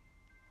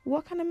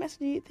 what kind of message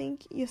do you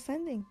think you're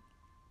sending?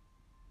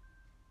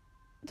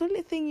 The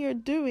only thing you're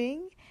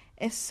doing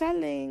is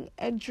selling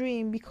a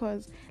dream,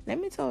 because let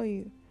me tell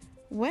you,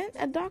 when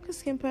a darker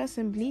skinned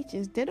person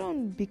bleaches, they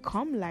don't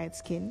become light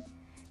skinned.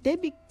 They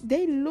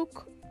don't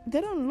look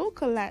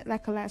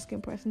like a light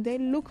skinned person. They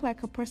look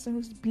like a person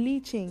who's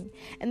bleaching,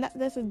 and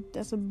there's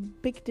a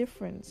big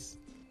difference.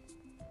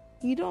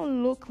 You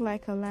don't look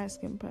like a light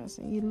skinned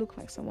person. You look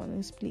like someone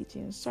who's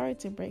bleaching. Sorry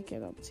to break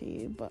it up to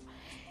you,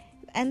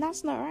 and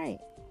that's not right.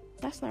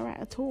 That's not right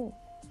at all.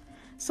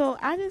 So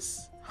I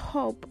just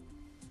hope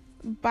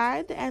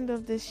by the end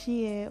of this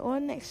year or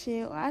next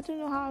year, or I don't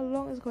know how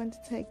long it's going to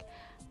take,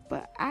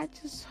 but I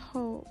just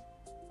hope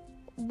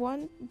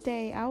one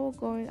day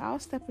I'll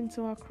step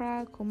into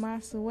Accra,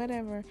 Kumasi,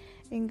 whatever,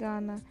 in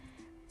Ghana,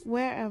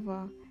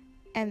 wherever,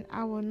 and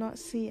I will not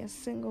see a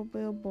single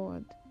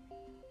billboard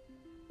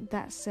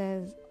that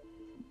says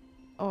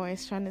or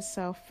is trying to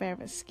sell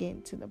fairer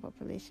skin to the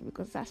population,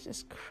 because that's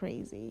just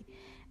crazy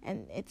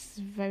and it's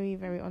very,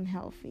 very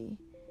unhealthy.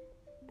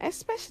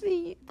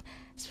 Especially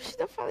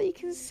the fact that you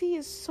can see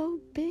is so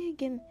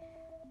big.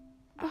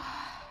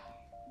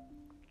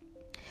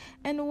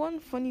 And one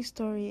funny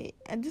story,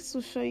 and this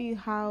will show you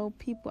how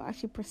people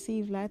actually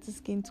perceive lighter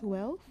skin to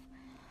wealth.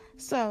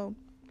 So,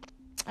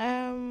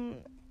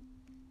 in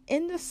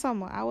the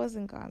summer, I was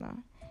in Ghana,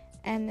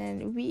 and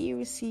then we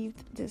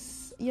received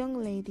this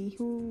young lady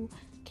who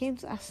came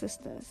to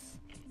assist us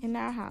in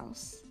our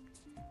house.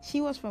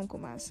 She was from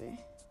Kumasi.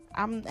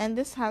 And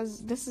this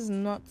is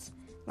not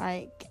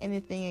like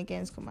anything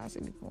against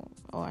Kumasi people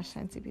or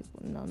Ashanti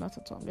people. No, not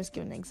at all. I'm just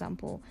giving an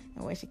example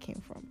and where she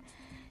came from.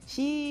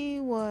 She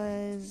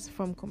was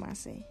from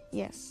Kumasi.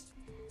 Yes.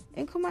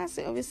 In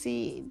Kumasi,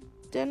 obviously,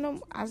 there are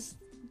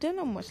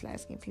not much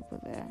light-skinned people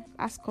there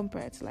as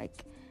compared to,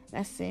 like,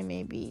 let's say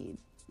maybe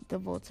the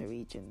Volta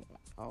region.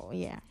 Oh,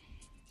 yeah.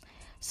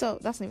 So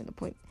that's not even the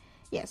point.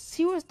 Yes,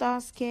 she was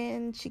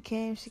dark-skinned. She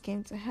came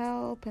to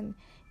help, and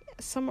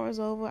summer was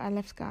over. I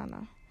left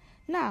Ghana.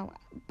 Now,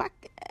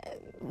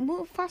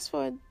 fast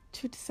forward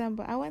to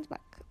December, I went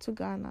back to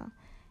Ghana,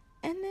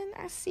 and then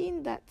I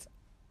seen that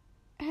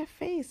her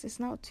face is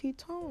now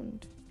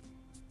two-toned.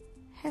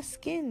 Her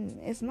skin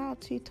is now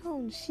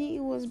two-toned. She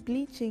was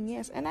bleaching,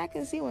 yes, and I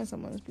can see when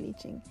someone's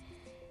bleaching.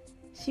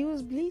 She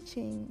was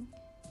bleaching,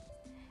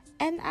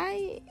 and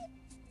I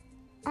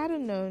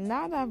don't know.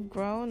 Now that I've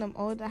grown, I'm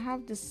old. I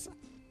have this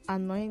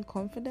annoying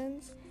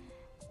confidence.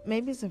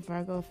 Maybe it's a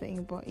Virgo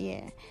thing, but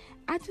yeah,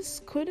 I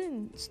just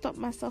couldn't stop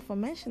myself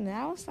from mentioning it.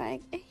 I was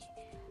like, hey,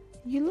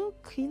 you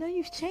look,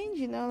 you've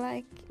changed,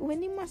 like,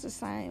 when you must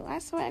sign, I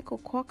saw I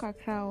could quack a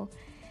crowd.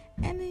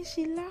 And then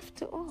she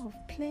laughed it off,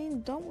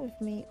 playing dumb with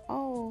me.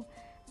 Oh,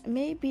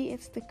 maybe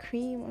it's the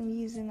cream I'm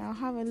using. I'll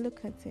have a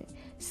look at it.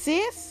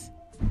 Sis?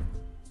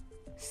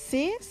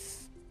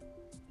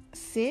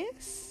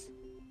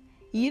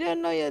 You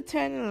don't know you're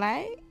turning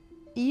light?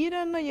 You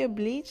don't know you're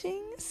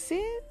bleaching?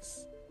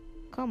 Sis?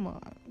 Come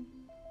on.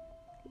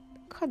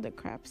 Cut the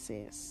crap,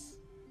 sis.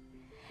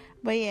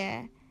 But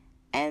yeah,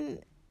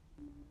 and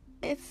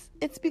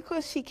it's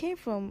because she came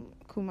from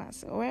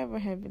Kumasi, or wherever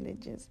her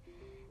village is.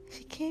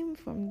 She came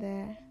from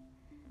there.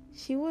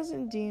 She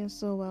wasn't doing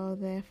so well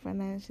there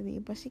financially,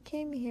 but she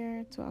came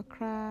here to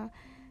Accra.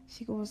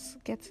 She was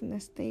getting a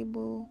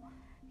stable,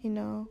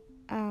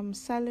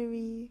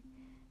 salary.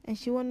 And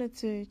she wanted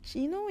to,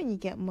 when you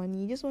get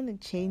money, you just want to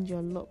change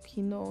your look.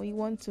 You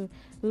want to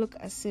look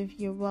as if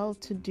you're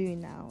well-to-do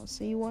now.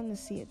 So you want to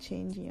see a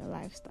change in your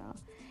lifestyle.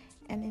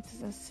 And it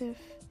is as if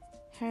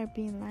her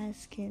being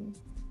light-skinned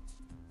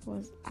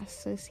was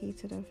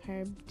associated with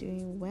her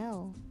doing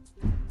well.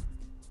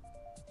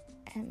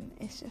 And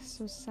it's just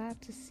so sad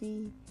to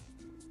see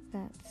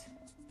that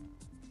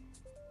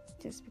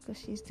just because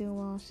she's doing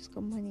well, she's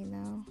got money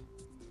now,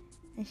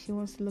 and she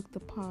wants to look the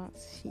part,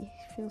 she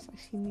feels like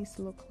she needs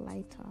to look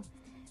lighter,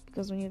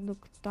 because when you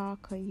look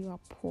darker, you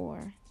are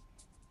poor.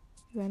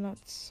 You are not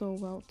so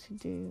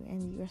well-to-do,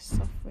 and you are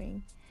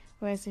suffering.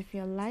 Whereas if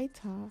you're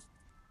lighter,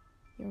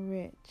 you're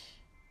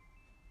rich.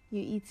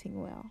 You're eating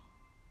well.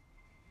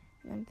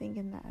 And I'm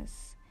thinking that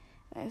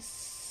is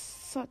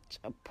such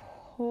a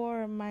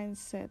poor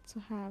mindset to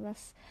have.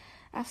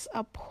 That's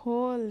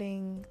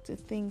appalling to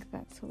think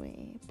that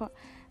way. But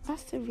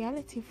that's the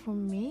reality for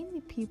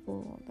many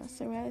people. That's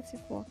the reality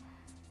for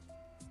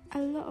a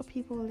lot of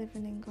people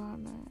living in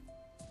Ghana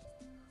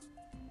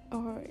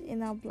or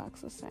in our black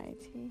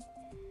society.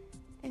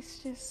 It's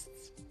just,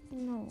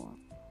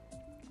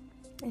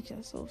 it's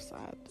just so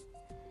sad.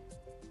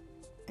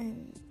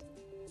 And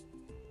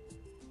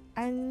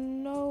I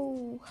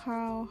know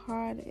how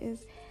hard it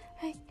is.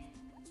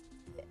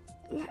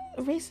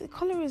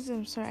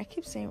 Colorism, I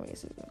keep saying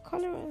racism.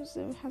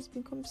 Colorism has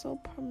become so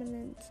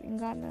prominent in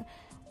Ghana,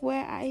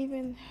 where I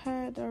even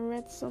heard or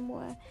read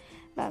somewhere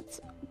that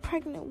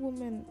pregnant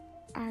women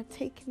are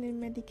taking in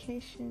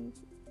medication,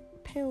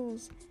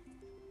 pills,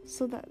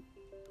 so that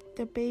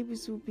the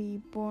babies will be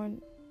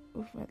born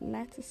with a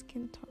lighter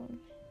skin tone.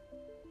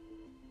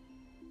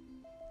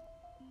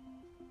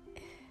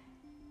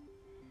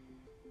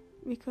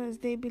 Because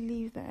they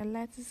believe that a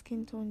lighter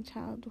skin tone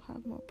child will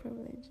have more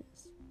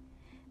privileges.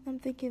 I'm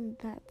thinking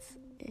that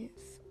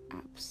is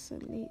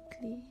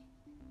absolutely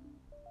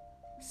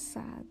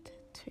sad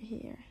to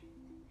hear.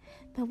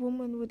 That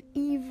women would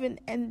even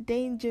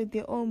endanger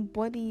their own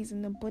bodies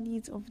and the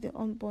bodies of their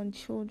unborn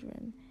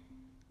children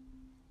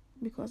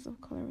because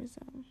of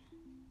colorism.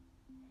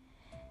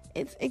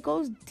 It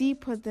goes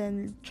deeper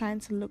than trying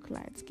to look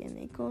light skinned.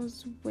 It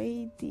goes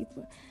way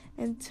deeper.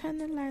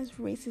 Internalized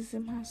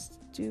racism has to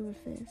do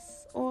with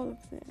this. All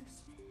of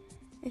this.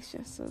 It's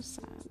just so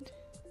sad.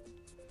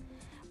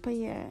 But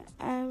yeah,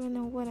 I don't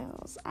know what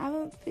else. I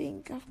don't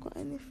think I've got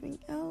anything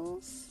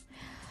else.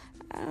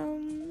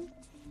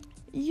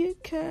 You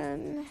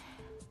can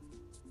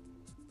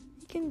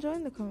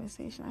join the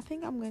conversation. I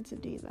think I'm going to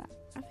do that.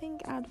 I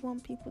think I'd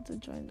want people to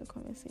join the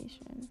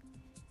conversation.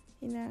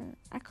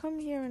 I come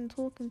here and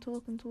talk and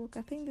talk and talk.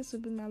 I think this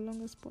would be my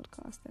longest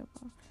podcast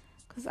ever,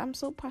 because I'm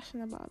so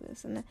passionate about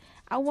this, and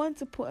I want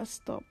to put a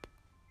stop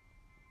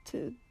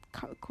to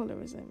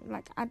colorism.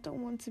 Like, I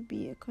don't want to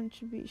be a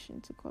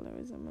contribution to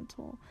colorism at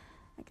all.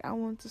 Like, I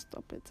want to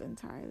stop it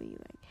entirely.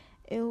 Like,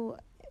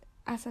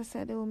 as I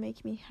said, it will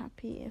make me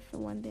happy if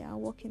one day I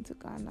walk into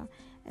Ghana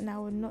and I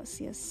will not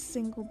see a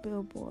single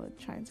billboard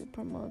trying to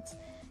promote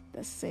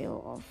the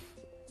sale of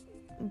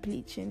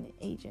bleaching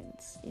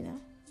agents,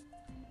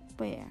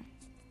 But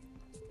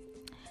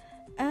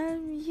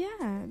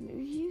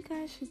you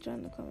guys should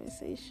join the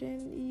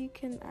conversation. You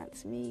can add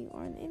me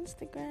on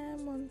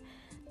Instagram, on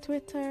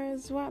Twitter,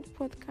 Zwart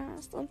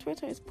Podcast. On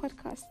Twitter, it's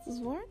Podcast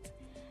Zwart.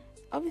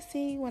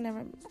 Obviously,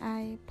 whenever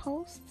I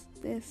post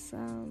this,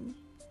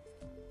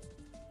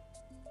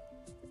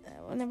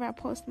 whenever I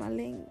post my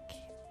link,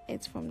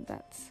 it's from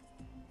that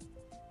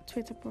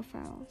Twitter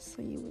profile,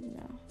 so you would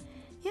know.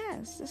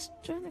 Yes, just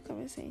join the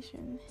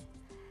conversation.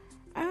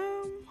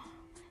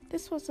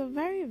 This was a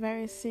very,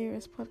 very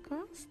serious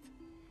podcast,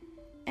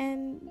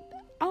 and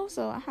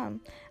also, I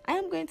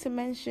am going to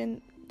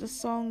mention the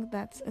song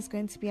that is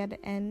going to be at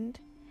the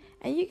end,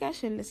 and you guys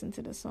should listen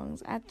to the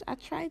songs. I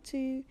try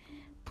to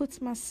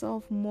put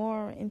myself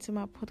more into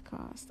my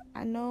podcast.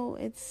 I know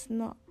it's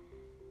not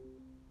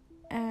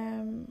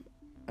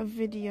a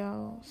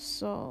video,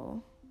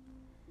 so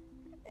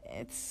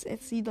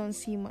it's you don't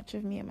see much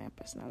of me and my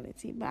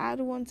personality, but I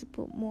do want to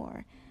put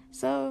more.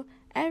 So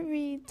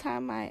every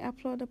time I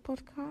upload a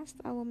podcast,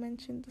 I will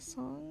mention the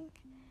song.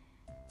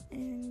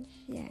 And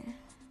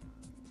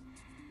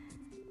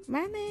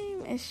my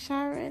name is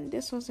Sharon.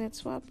 This was a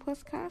Zwart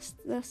Podcast.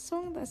 The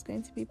song that's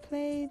going to be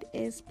played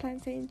is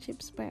Plantain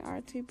Chips by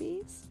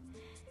R2Bs.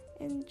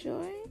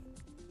 Enjoy.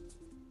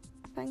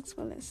 Thanks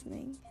for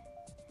listening.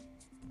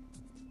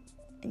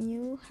 And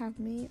you'll have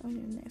me on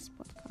your next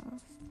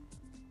podcast.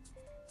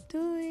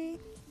 Doei.